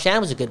 And Marchand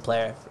was a good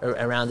player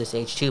around this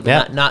age too, but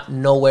Yeah. not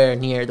nowhere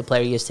near the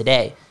player he is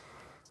today.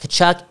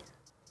 Tkachuk,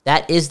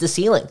 that is the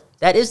ceiling.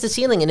 That is the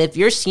ceiling. And if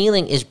your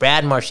ceiling is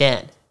Brad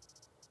Marchand,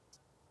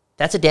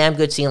 that's a damn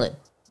good ceiling.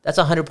 That's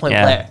a 100-point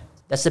Yeah. player.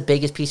 That's the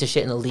biggest piece of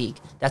shit in the league.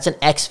 That's an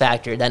X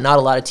factor that not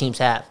a lot of teams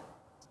have.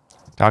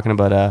 Talking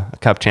about a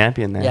cup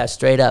champion there. Yeah,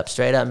 straight up,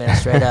 man,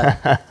 straight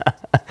up.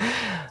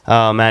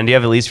 Oh, man. Do you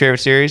have a least favorite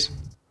series?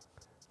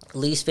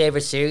 Least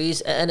favorite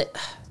series, and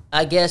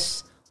I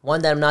guess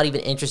one that I'm not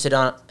even interested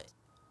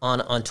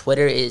on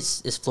Twitter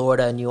is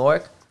Florida and New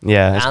York.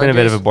 Yeah, it's been a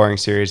bit of a Islanders. boring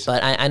series.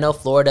 But I know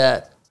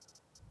Florida,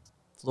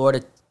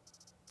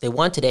 they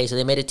won today, so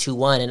they made it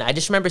 2-1. And I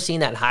just remember seeing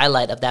that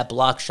highlight of that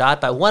block shot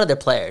by one of their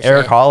players.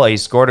 Eric and, Holla, he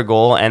scored a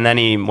goal, and then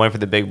he went for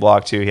the big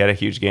block, too. He had a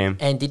huge game.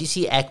 and did you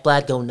see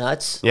Ekblad go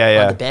nuts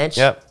Yeah. on the bench?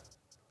 Yep.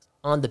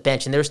 On the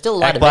bench. And there was still a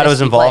lot of Ekblad was minutes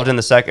to be involved played. in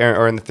the second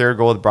or in the third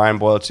goal with Brian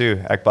Boyle,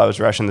 too. Ekblad was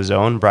rushing the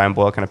zone. Brian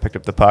Boyle kind of picked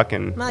up the puck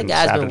and My and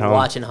guy's snapped been it home.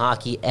 watching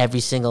hockey every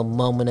single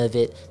moment of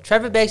it.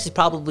 Trevor Banks is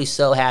probably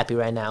so happy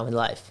right now in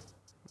life.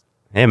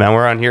 Hey, man,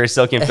 we're on here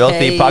Silky and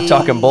Filthy, puck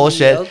talking Hey,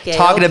 bullshit. okay,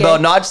 talking okay. about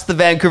not just the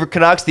Vancouver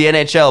Canucks, the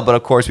NHL, but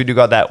of course we do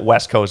got that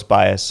West Coast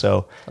bias.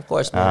 So, Of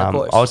course, man, of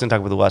course. always going to talk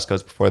about the West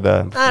Coast before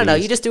the. I don't know.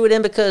 East. You just threw it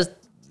in because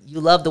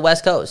you love the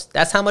West Coast.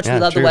 That's how much Yeah,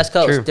 we love true, the West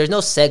Coast. true. There's no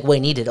segue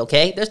needed,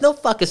 okay? There's no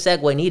fucking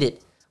segue needed.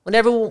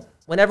 Whenever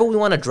we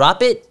want to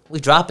drop it, we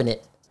dropping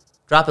it.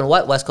 Dropping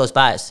what? West Coast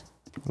bias.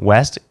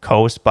 West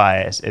Coast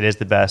bias. It is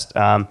the best.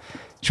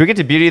 Should we get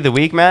to Beauty of the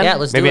Week, man? Yeah,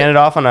 let's Maybe do it. end it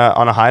off on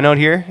a high note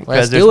here because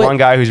Let's there's do it. one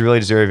guy who's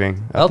really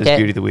deserving of this Okay.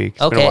 Beauty of the Week.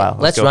 It's Okay, been a while.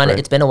 let's go run for it.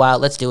 It's been a while.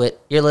 Let's do it.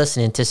 You're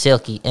listening to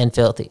Silky and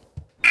Filthy.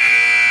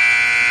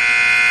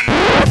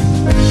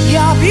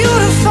 You're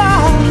beautiful.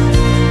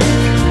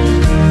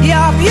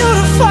 You're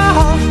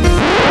beautiful.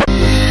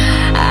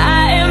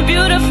 I am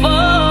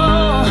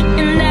beautiful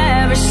in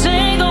every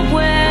single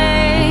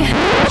way.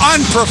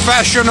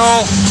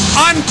 Unprofessional,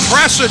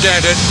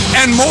 unprecedented,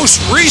 and most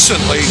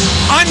recently,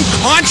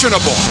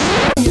 unconscionable.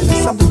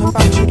 There's something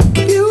about you.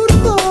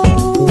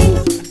 Beautiful.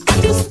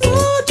 I just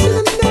want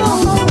you to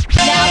know.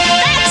 Now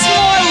that's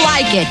more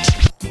like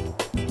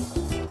it.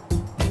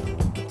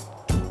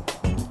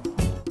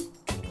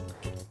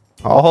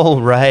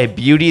 All right,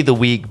 Beauty of the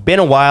Week. Been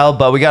a while,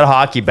 but we got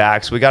hockey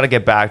back, so we got to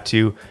get back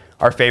to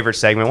our favorite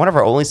segment, one of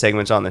our only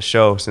segments on the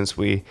show since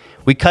we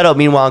cut out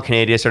Meanwhile in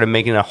Canada, started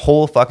making a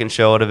whole fucking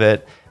show out of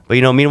it. But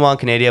you know, Meanwhile in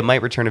Canada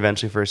might return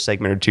eventually for a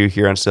segment or two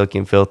here on Silky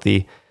and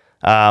Filthy.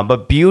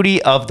 But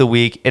Beauty of the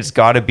Week, it's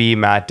got to be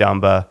Matt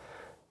Dumba,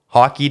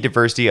 Hockey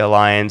Diversity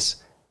Alliance,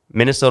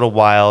 Minnesota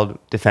Wild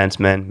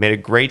defenseman, made a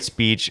great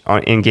speech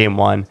in Game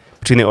 1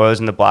 between the Oilers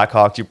and the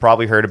Blackhawks. You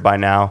probably heard it by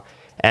now.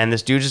 And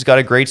this dude just got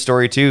a great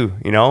story too,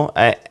 you know?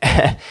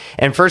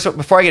 And first,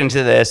 before I get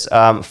into this,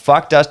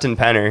 fuck Dustin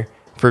Penner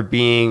for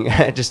being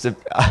just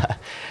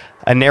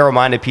a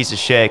narrow-minded piece of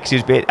shit. 'Cause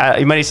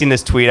you might have seen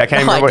this tweet. I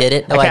can't No, I remember.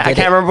 didn't. No, I I can't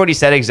didn't. remember what he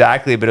said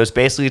exactly, but it was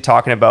basically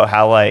talking about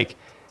how like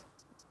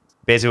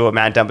basically what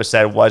Matt Dumba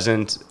said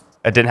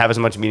it didn't have as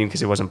much meaning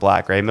because he wasn't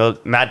black, right?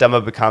 Matt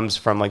Dumba becomes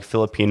from like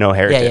Filipino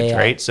heritage, yeah.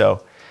 right?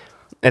 So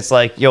it's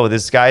like, yo,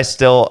 this guy's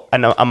still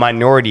a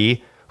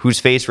minority who's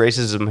faced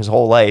racism his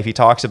whole life. He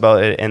talks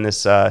about it in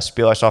this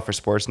spiel I saw for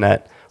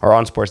Sportsnet, or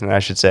on Sportsnet, I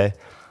should say.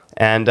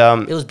 And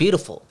It was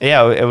beautiful.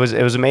 yeah, it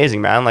was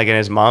amazing, man. Like, and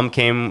his mom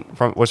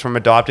was from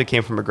adopted,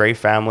 came from a great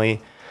family.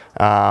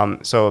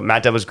 So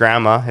Matt Dumba's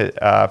grandma,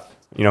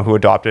 who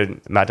adopted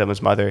Matt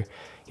Dumba's mother,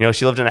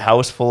 she lived in a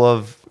house full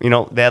of,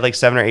 they had like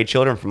 7 or 8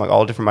 children from like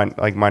all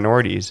different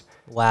minorities.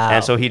 Wow.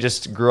 And so he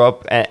just grew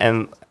up,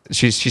 and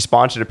she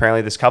sponsored,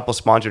 apparently this couple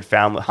sponsored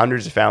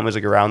hundreds of families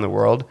like around the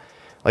world,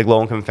 like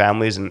low income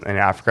families in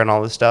Africa and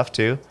all this stuff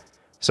too.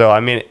 So I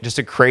mean, just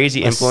a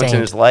crazy influence in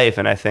saint. his life.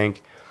 And I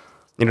think,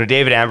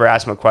 David Amber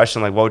asked him a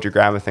question like, what would your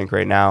grandma think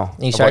right now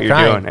he of what started you're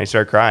crying. doing? And he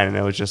started crying, and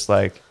it was just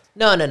like,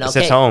 No. It's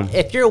his home.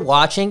 If you're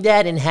watching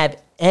that and have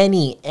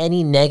any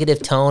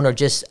negative tone or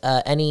just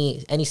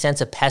any sense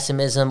of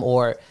pessimism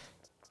or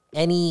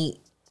any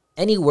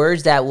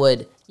words that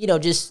would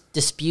just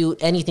dispute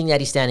anything that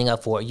he's standing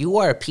up for, you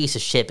are a piece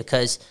of shit,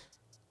 because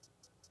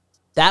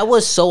that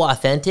was so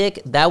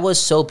authentic, that was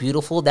so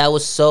beautiful, that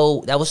was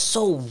so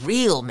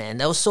real, man.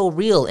 That was so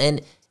real,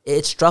 and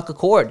it struck a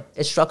chord.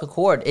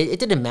 It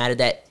didn't matter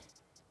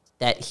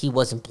that he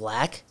wasn't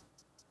black.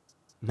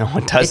 no,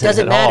 it doesn't,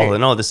 doesn't at matter. all.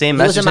 No, the same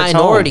He was message a hits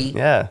home. minority.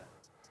 Yeah.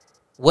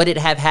 Would it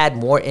have had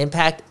more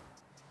impact?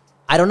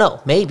 I don't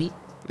know. Maybe.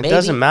 It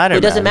doesn't matter.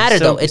 It doesn't man. matter,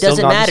 Still- though. It still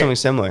doesn't gone through matter. Something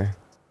similar.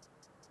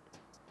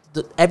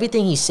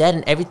 Everything he said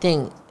and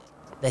everything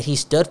that he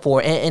stood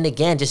for, and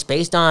again, just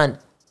based on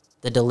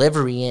the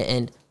delivery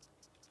and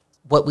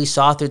what we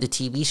saw through the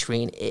TV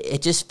screen,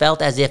 it just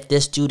felt as if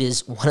this dude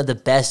is one of the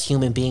best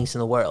human beings in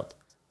the world.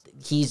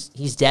 He's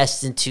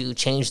destined to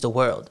change the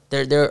world.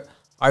 There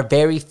are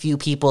very few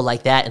people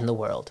like that in the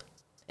world,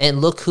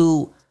 and look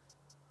who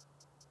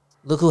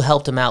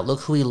helped him out.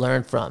 Look who he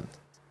learned from.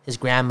 His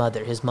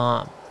grandmother, his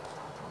mom.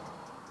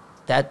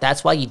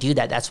 That's why you do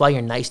that. That's why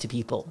you're nice to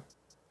people.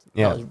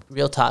 Yeah. No,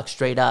 real talk,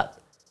 straight up.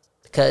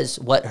 Because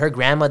what her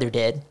grandmother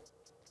did,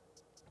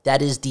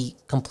 that is the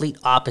complete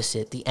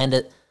opposite. The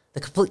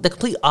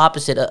complete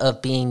opposite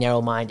of being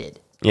narrow-minded.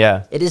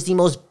 Yeah. It is the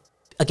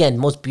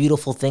most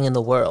beautiful thing in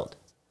the world.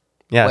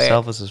 Yeah. Where-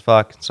 Selfless as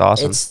fuck. It's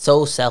awesome. It's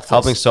so selfless.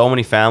 Helping so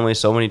many families,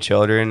 so many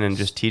children, and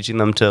just teaching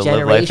them to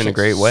live life in a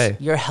great way.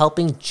 You're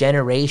helping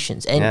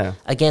generations. And Yeah.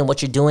 again,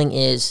 what you're doing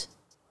is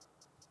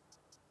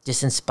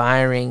just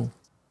inspiring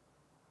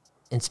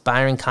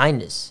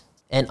kindness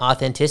and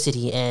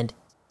authenticity and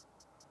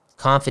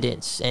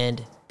confidence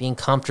and being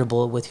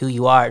comfortable with who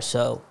you are.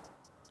 So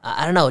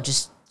I don't know,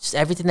 just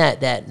everything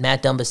that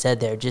Matt Dumba said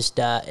there, just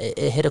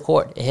it hit a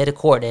chord. It hit a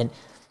chord, and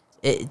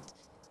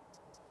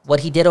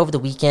what he did over the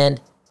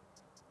weekend,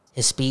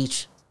 his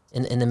speech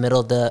in the middle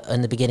of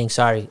the beginning,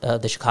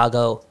 the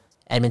Chicago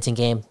Edmonton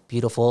game,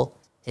 beautiful.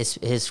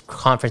 His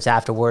conference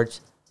afterwards,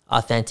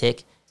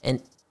 authentic,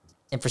 and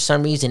for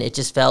some reason it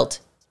just felt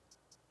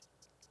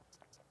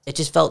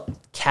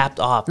capped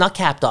off. Not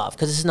capped off,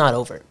 because this is not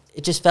over.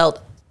 It just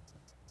felt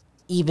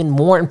even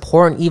more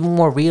important, even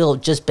more real,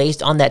 just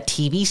based on that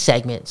TV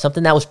segment,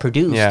 something that was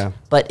produced. Yeah.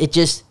 But it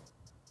just,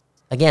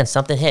 again,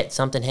 something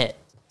hit.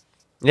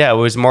 Yeah, it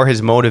was more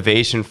his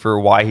motivation for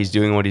why he's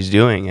doing what he's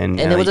doing. And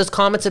And it was his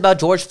comments about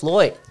George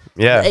Floyd.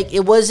 Yeah. Like,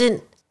 it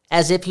wasn't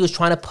as if he was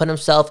trying to put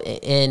himself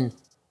in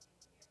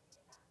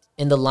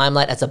the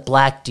limelight as a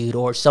black dude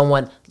or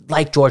someone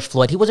like George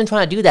Floyd. He wasn't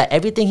trying to do that.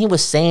 Everything he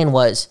was saying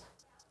was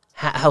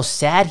how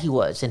sad he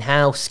was and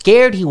how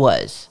scared he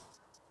was.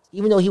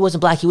 Even though he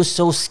wasn't black, he was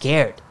so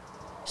scared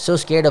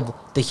of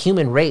the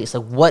human race,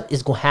 like what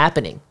is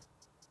happening.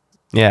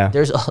 yeah.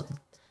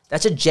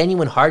 That's a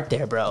genuine heart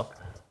there, bro.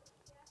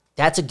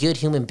 That's a good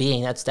human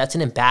being. That's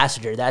an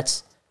ambassador.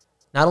 That's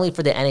not only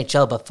for the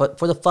NHL, but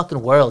for the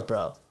fucking world,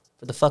 bro.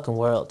 For the fucking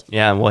world.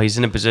 Yeah, well, he's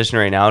in a position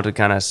right now to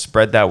kind of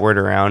spread that word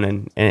around,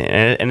 and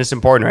it's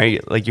important,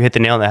 right? Like, you hit the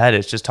nail on the head.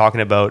 It's just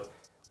talking about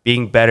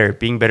being better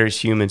as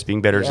humans,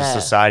 being better as a Yeah.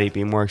 society,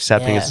 being more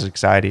accepting as a Yeah.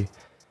 society.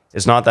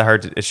 It's not that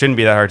hard. It shouldn't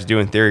be that hard to do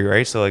in theory,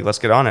 right? So, like, let's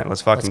get on it.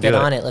 Let's fucking Let's do get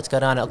on it. Let's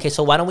get on it. Okay,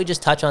 so why don't we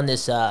just touch on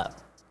this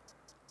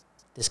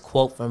this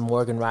quote from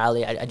Morgan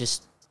Riley? I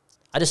just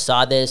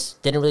saw this,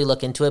 didn't really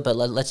look into it, but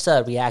let's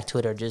react to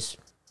it, or just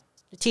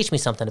teach me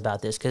something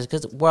about this,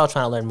 because we're all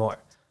trying to learn more.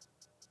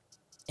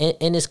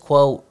 In this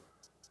quote,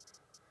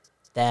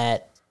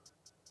 that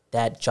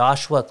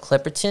Joshua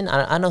Clipperton,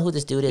 I don't know who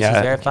this dude is. Yeah,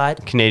 He's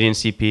verified. Canadian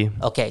CP.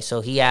 Okay,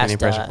 so he Canadian asked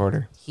press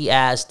reporter.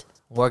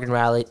 Morgan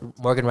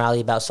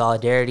Riley about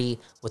solidarity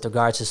with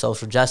regards to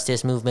social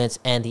justice movements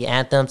and the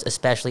anthems,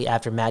 especially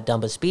after Matt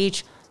Dumba's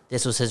speech.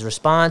 This was his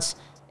response,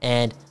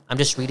 and I'm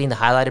just reading the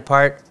highlighted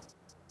part.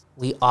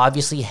 We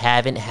obviously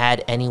haven't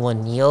had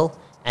anyone kneel,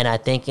 and I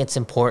think it's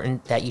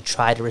important that you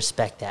try to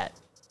respect that.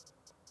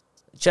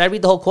 Should I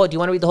read the whole quote? Do you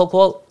want to read the whole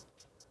quote?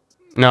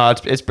 No,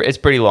 it's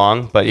pretty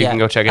long, but you Yeah. can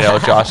go check it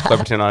out. Josh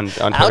Clipperton on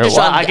Twitter. I was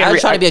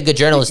just trying to be a good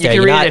journalist You there.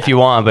 can you read know, it if you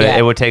want, but yeah.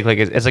 it would take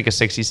it's like a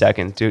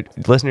 60-second. Do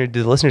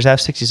the listeners have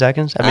 60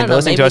 seconds? I I don't know,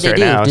 listening maybe to us they right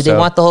do. now. Do they so-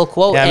 want the whole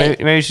quote? Yeah, Hey.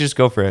 maybe you should just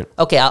go for it.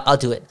 Okay, I'll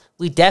do it.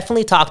 We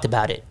definitely talked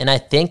about it, and I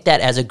think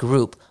that as a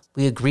group,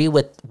 we agree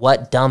with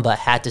what Dumba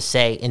had to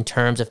say in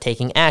terms of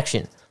taking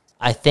action.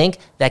 I think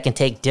that can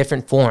take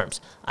different forms.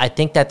 I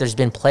think that there's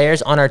been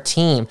players on our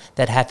team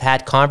that have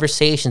had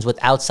conversations with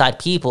outside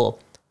people,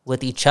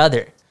 with each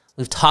other.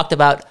 We've talked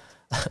about,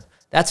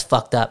 that's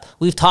fucked up.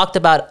 We've talked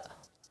about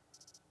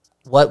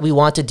what we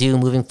want to do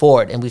moving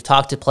forward, and we've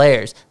talked to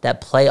players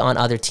that play on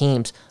other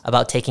teams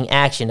about taking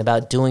action,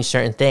 about doing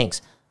certain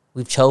things.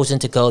 We've chosen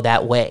to go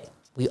that way.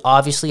 We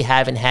obviously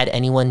haven't had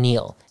anyone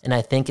kneel, and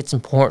I think it's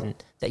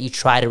important that you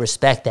try to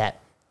respect that.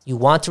 You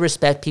want to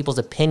respect people's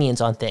opinions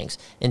on things.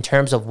 In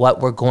terms of what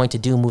we're going to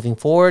do moving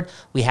forward,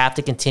 we have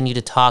to continue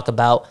to talk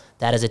about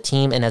that as a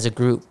team and as a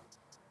group.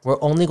 We're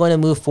only going to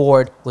move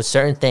forward with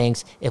certain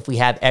things if we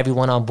have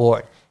everyone on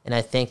board, and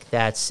I think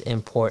that's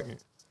important.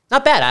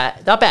 Not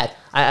bad. Not bad.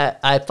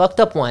 I fucked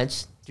up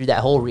once through that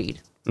whole read.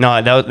 No,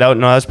 that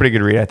was a pretty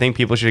good read. I think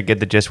people should get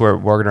the gist where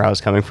Morgan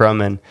Riley's coming from,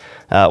 and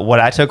what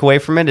I took away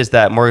from it is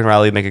that Morgan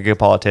Riley would make a good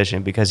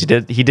politician, because he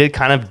did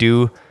kind of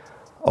do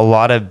a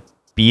lot of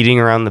beating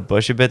around the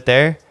bush a bit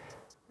there,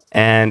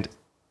 and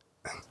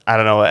I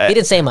don't know. He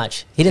didn't say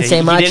much. He didn't say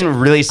He much. didn't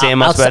really say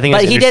much, but I think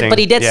it's he did. interesting. But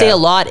he did say Yeah. a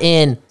lot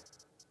in.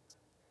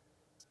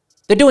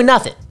 They're doing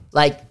nothing.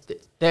 Like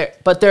they're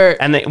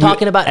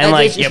talking about and like,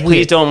 like, it's yeah, just please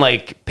weird. don't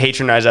like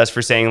patronize us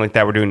for saying like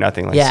that we're doing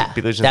nothing. Like, Yeah,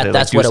 people just that- say, like,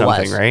 that's do what it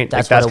something, was. right?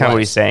 That's That's what it kind of what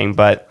was. he's saying,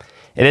 but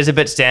it is a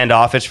bit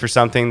standoffish for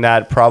something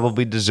that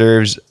probably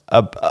deserves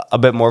a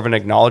bit more of an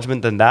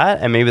acknowledgement than that,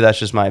 and maybe that's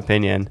just my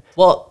opinion.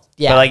 Well,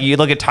 yeah. But like, you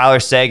look at Tyler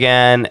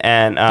Seguin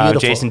and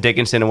Beautiful. Jason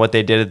Dickinson and what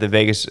they did at the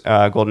Vegas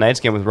Golden Knights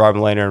game with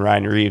Robin Lehner and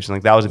Ryan Reeves, and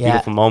like that was a Yeah.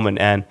 beautiful moment,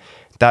 and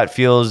that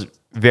feels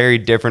very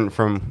different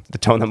from the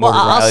tone that Well,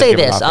 Morgan I'll Riley's say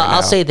giving this. off right I'll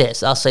now. say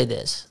this. I'll say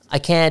this. I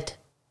can't.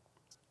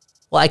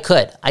 Well, I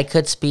could. I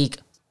could speak.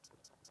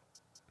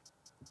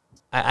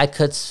 I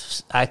could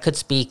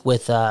speak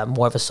with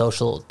more of a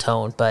social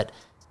tone, but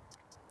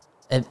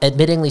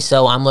admittingly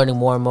so, I'm learning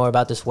more and more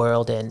about this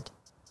world, and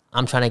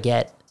I'm trying to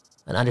get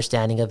an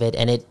understanding of it.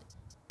 And it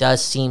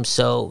does seem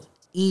so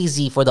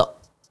easy for the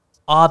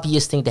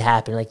obvious thing to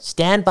happen. Like,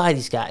 stand by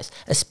these guys,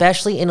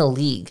 especially in a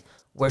league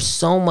where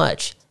so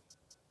much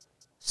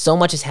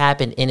has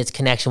happened in its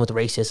connection with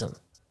racism.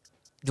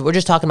 We're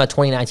just talking about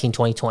 2019,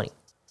 2020.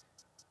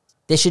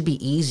 This should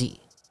be easy.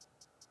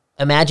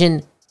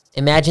 Imagine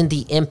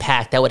the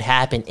impact that would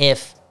happen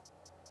if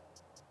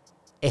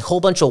a whole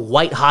bunch of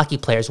white hockey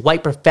players,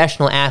 white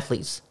professional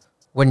athletes,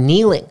 were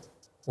kneeling.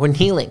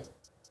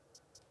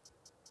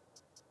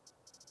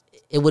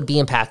 It would be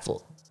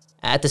impactful.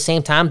 At the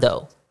same time,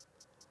 though,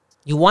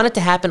 You want it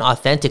to happen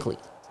authentically.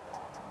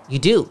 You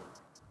do.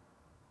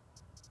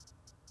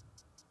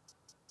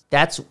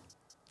 That's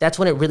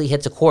when it really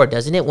hits a chord,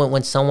 doesn't it?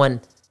 When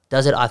someone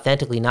does it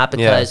authentically, not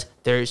because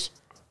there's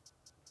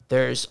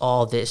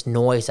all this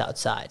noise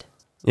outside.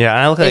 Yeah, and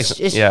I look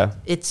at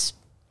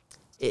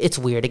It's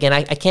weird. Again,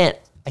 I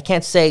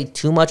can't say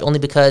too much only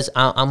because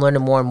I'm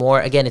learning more and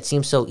more. Again, it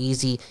seems so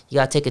easy. You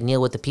gotta take a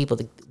kneel with the people.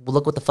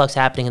 Look what the fuck's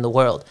happening in the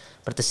world.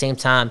 But at the same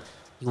time,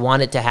 you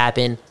want it to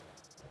happen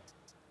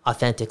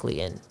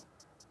authentically and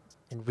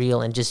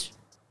real and just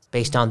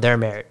based on their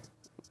merit.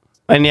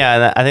 And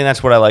yeah, I think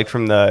that's what I liked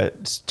from the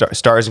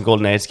Stars and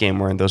Golden Knights game,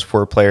 where those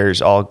 4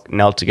 players all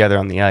knelt together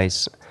on the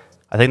ice.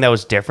 I think that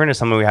was different. It's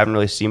something we haven't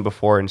really seen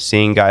before. And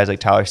seeing guys like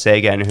Tyler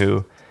Seguin,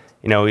 who,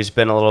 he's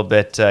been a little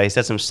bit, he's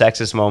had some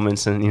sexist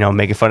moments and,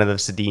 making fun of the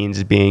Sedins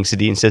as being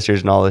Sedin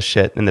sisters and all this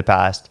shit in the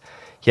past.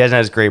 He hasn't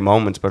had his great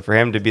moments, but for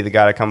him to be the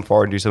guy to come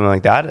forward and do something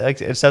like that,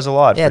 it says a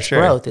lot. Yeah, for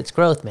sure. Growth. It's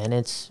growth, man.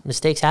 It's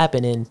mistakes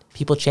happen and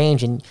people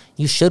change, and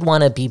you should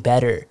want to be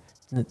better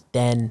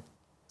than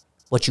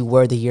what you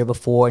were the year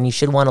before, and you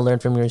should want to learn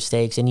from your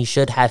mistakes, and you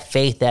should have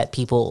faith that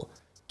people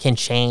can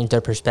change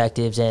their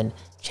perspectives and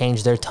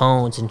change their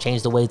tones and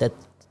change the way that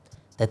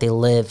they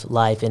live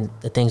life and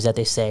the things that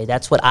they say.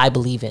 That's what I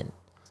believe in.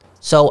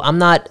 So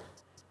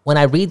when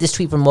I read this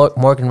tweet from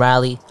Morgan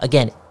Riley,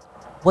 again,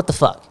 what the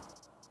fuck?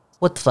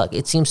 What the fuck?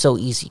 It seems so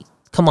easy.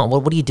 Come on,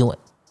 what are you doing?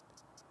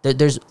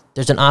 There's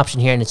an option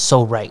here, and it's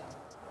so right.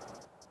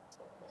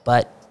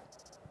 But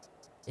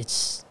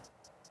it's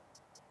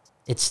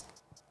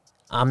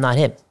I'm not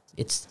him.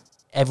 It's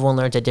everyone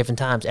learns at different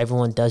times.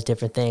 Everyone does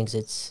different things.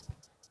 It's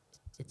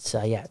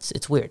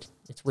weird.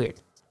 It's weird.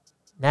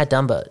 Matt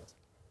Dumba.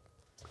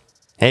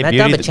 Hey, Matt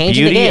Dumba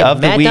changing the game.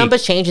 Matt week.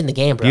 Dumba's changing the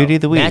game, bro. Beauty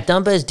of the week. Matt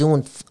Dumba is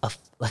doing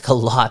a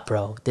lot,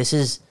 bro. This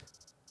is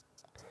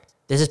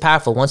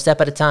powerful. One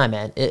step at a time,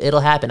 man. It'll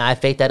happen. I have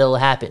faith that it'll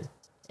happen.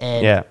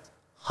 And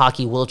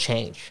hockey will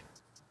change.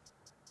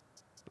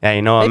 Yeah,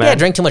 you know what, Maybe man? I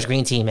drink too much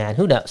green tea, man.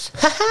 Who knows?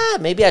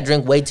 Maybe I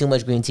drink way too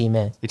much green tea,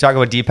 man. You talk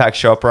about Deepak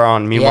Chopra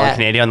on Me More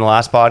Canadian on the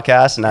last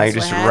podcast, and now you're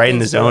just right in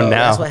the zone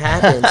now. That's what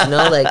happens.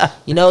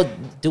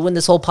 Doing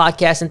this whole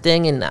podcasting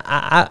thing, and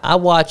I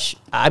watch.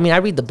 I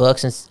read the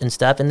books and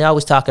stuff, and they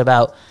always talk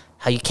about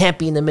how you can't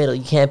be in the middle.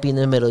 You can't be in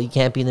the middle. You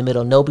can't be in the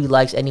middle. Nobody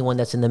likes anyone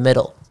that's in the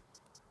middle.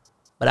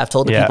 But I've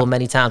told the people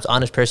many times,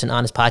 honest person,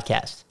 honest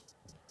podcast.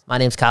 My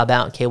name's Kyle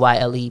Bowden,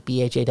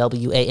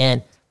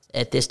 KYLEBHAWAN.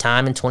 At this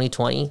time in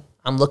 2020,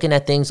 I'm looking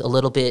at things a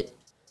little bit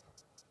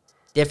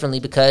differently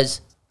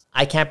because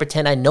I can't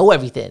pretend I know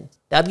everything.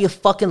 That'd be a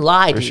fucking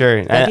lie, dude. For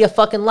sure. That'd be a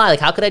fucking lie. Like,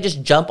 how could I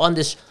just jump on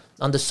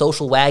the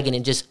social wagon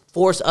and just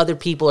force other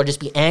people or just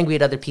be angry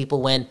at other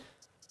people when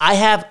I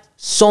have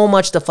so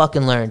much to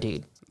fucking learn,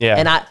 dude? Yeah.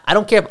 And I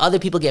don't care if other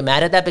people get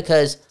mad at that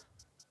because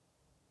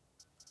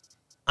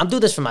I'm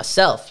doing this for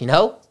myself,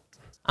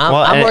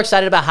 I'm more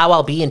excited about how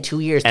I'll be in 2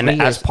 years, 3 years.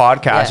 And as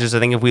podcasters, I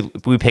think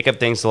if we pick up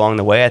things along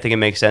the way, I think it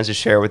makes sense to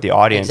share with the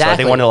audience. Exactly. So I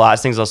think one of the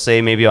last things I'll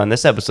say maybe on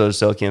this episode of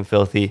Silky and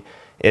Filthy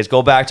is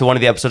go back to one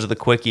of the episodes of the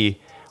Quickie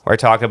where I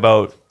talk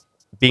about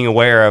being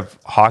aware of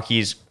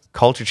hockey's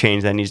culture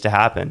change that needs to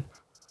happen.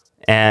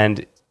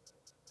 And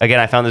again,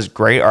 I found this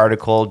great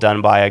article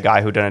done by a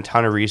guy who done a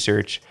ton of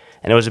research,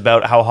 and it was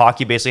about how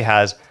hockey basically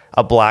has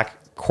a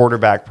black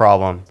quarterback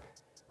problem.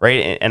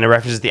 Right, and it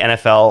references the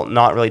NFL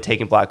not really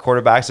taking black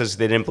quarterbacks because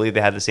they didn't believe they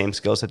had the same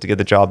skill set to get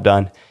the job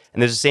done.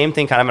 And there's the same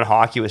thing kind of in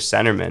hockey with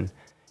centermen.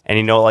 And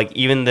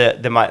even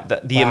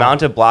the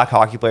amount of black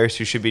hockey players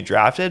who should be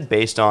drafted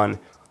based on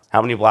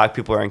how many black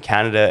people are in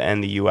Canada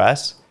and the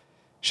U.S.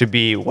 should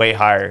be way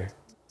higher.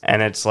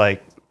 And it's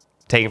like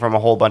taken from a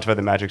whole bunch of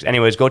other metrics.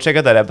 Anyways, go check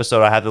out that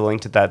episode. I have the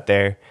link to that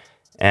there.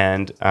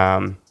 And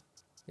like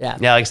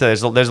I said,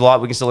 there's a lot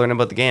we can still learn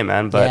about the game,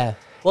 man. But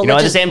Well,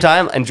 at the same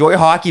time, enjoy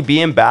hockey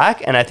being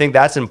back, and I think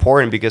that's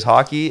important because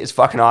hockey is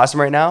fucking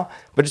awesome right now.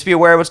 But just be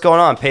aware of what's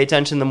going on. Pay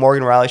attention to the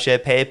Morgan Riley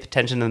shit. Pay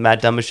attention to the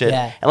Matt Dumba shit.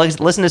 Yeah. And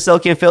listen to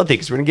Silky and Filthy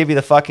because we're going to give you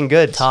the fucking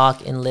goods.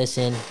 Talk and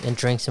listen and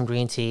drink some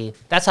green tea.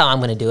 That's how I'm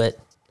going to do it.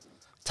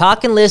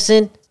 Talk and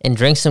listen and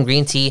drink some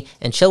green tea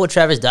and chill with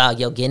Trevor's dog.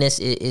 Yo, Guinness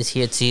is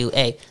here too.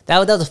 Hey, that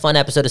was a fun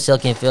episode of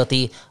Silky and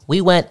Filthy. We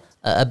went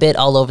a bit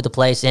all over the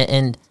place,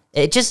 and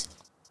it just,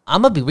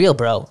 I'm going to be real,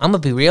 bro. I'm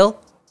going to be real.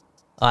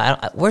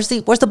 Where's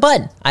the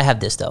button? I have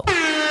this though.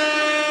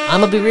 I'm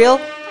gonna be real.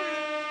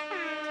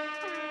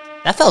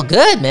 That felt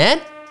good,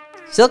 man.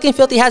 Silky and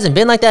Filthy hasn't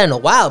been like that in a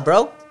while,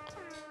 bro.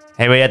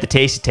 Hey, we had the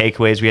tasty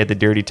takeaways, we had the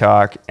dirty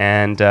talk,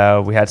 and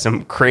we had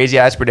some crazy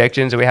ass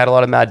predictions, and we had a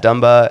lot of Matt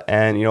Dumba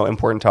and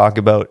important talk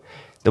about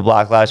the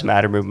Black Lives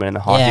Matter movement and the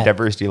Hockey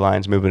Diversity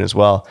Alliance movement as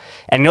well.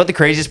 And you know what the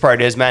craziest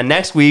part is, man?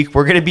 Next week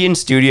we're gonna be in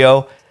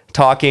studio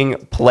talking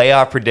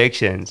playoff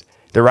predictions.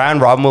 The round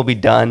robin will be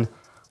done.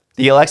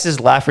 The Alexis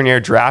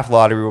Lafreniere draft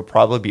lottery will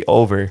probably be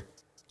over.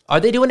 Are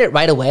they doing it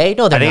right away?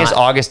 No, they're I think not. it's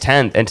August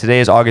 10th, and today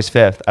is August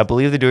 5th. I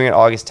believe they're doing it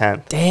August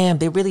 10th. Damn,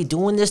 they really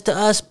doing this to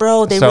us,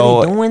 bro. They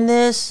So, really doing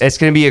this. It's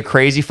going to be a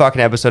crazy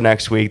fucking episode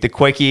next week. The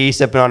Quickie,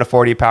 Sipping on a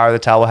 40, Power of the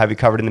Towel will have you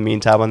covered in the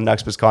meantime on the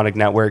Nux Misconduct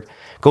Network.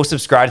 Go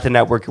subscribe to the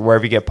network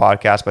wherever you get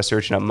podcasts by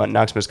searching up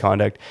Nux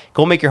Misconduct.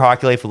 Go make your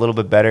hockey life a little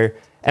bit better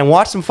and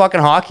watch some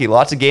fucking hockey.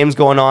 Lots of games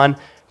going on.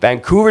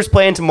 Vancouver's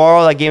playing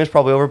tomorrow. That game is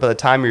probably over by the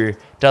time you're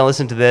done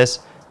listening to this.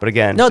 But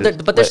again, No,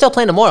 but they're still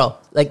playing tomorrow.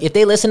 Like if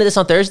they listen to this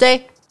on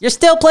Thursday, you're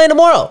still playing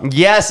tomorrow.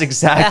 Yes,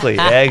 exactly.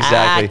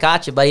 Exactly.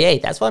 Gotcha, buddy. Hey,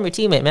 that's why I'm your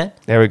teammate, man.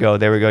 There we go.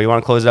 There we go. You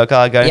want to close it out,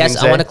 Kyle? Got anything Yes, to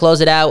I say? want to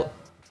close it out.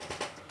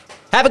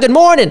 Have a good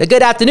morning, a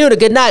good afternoon, a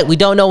good night. We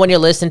don't know when you're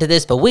listening to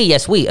this, but we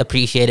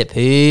appreciate it.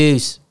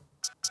 Peace.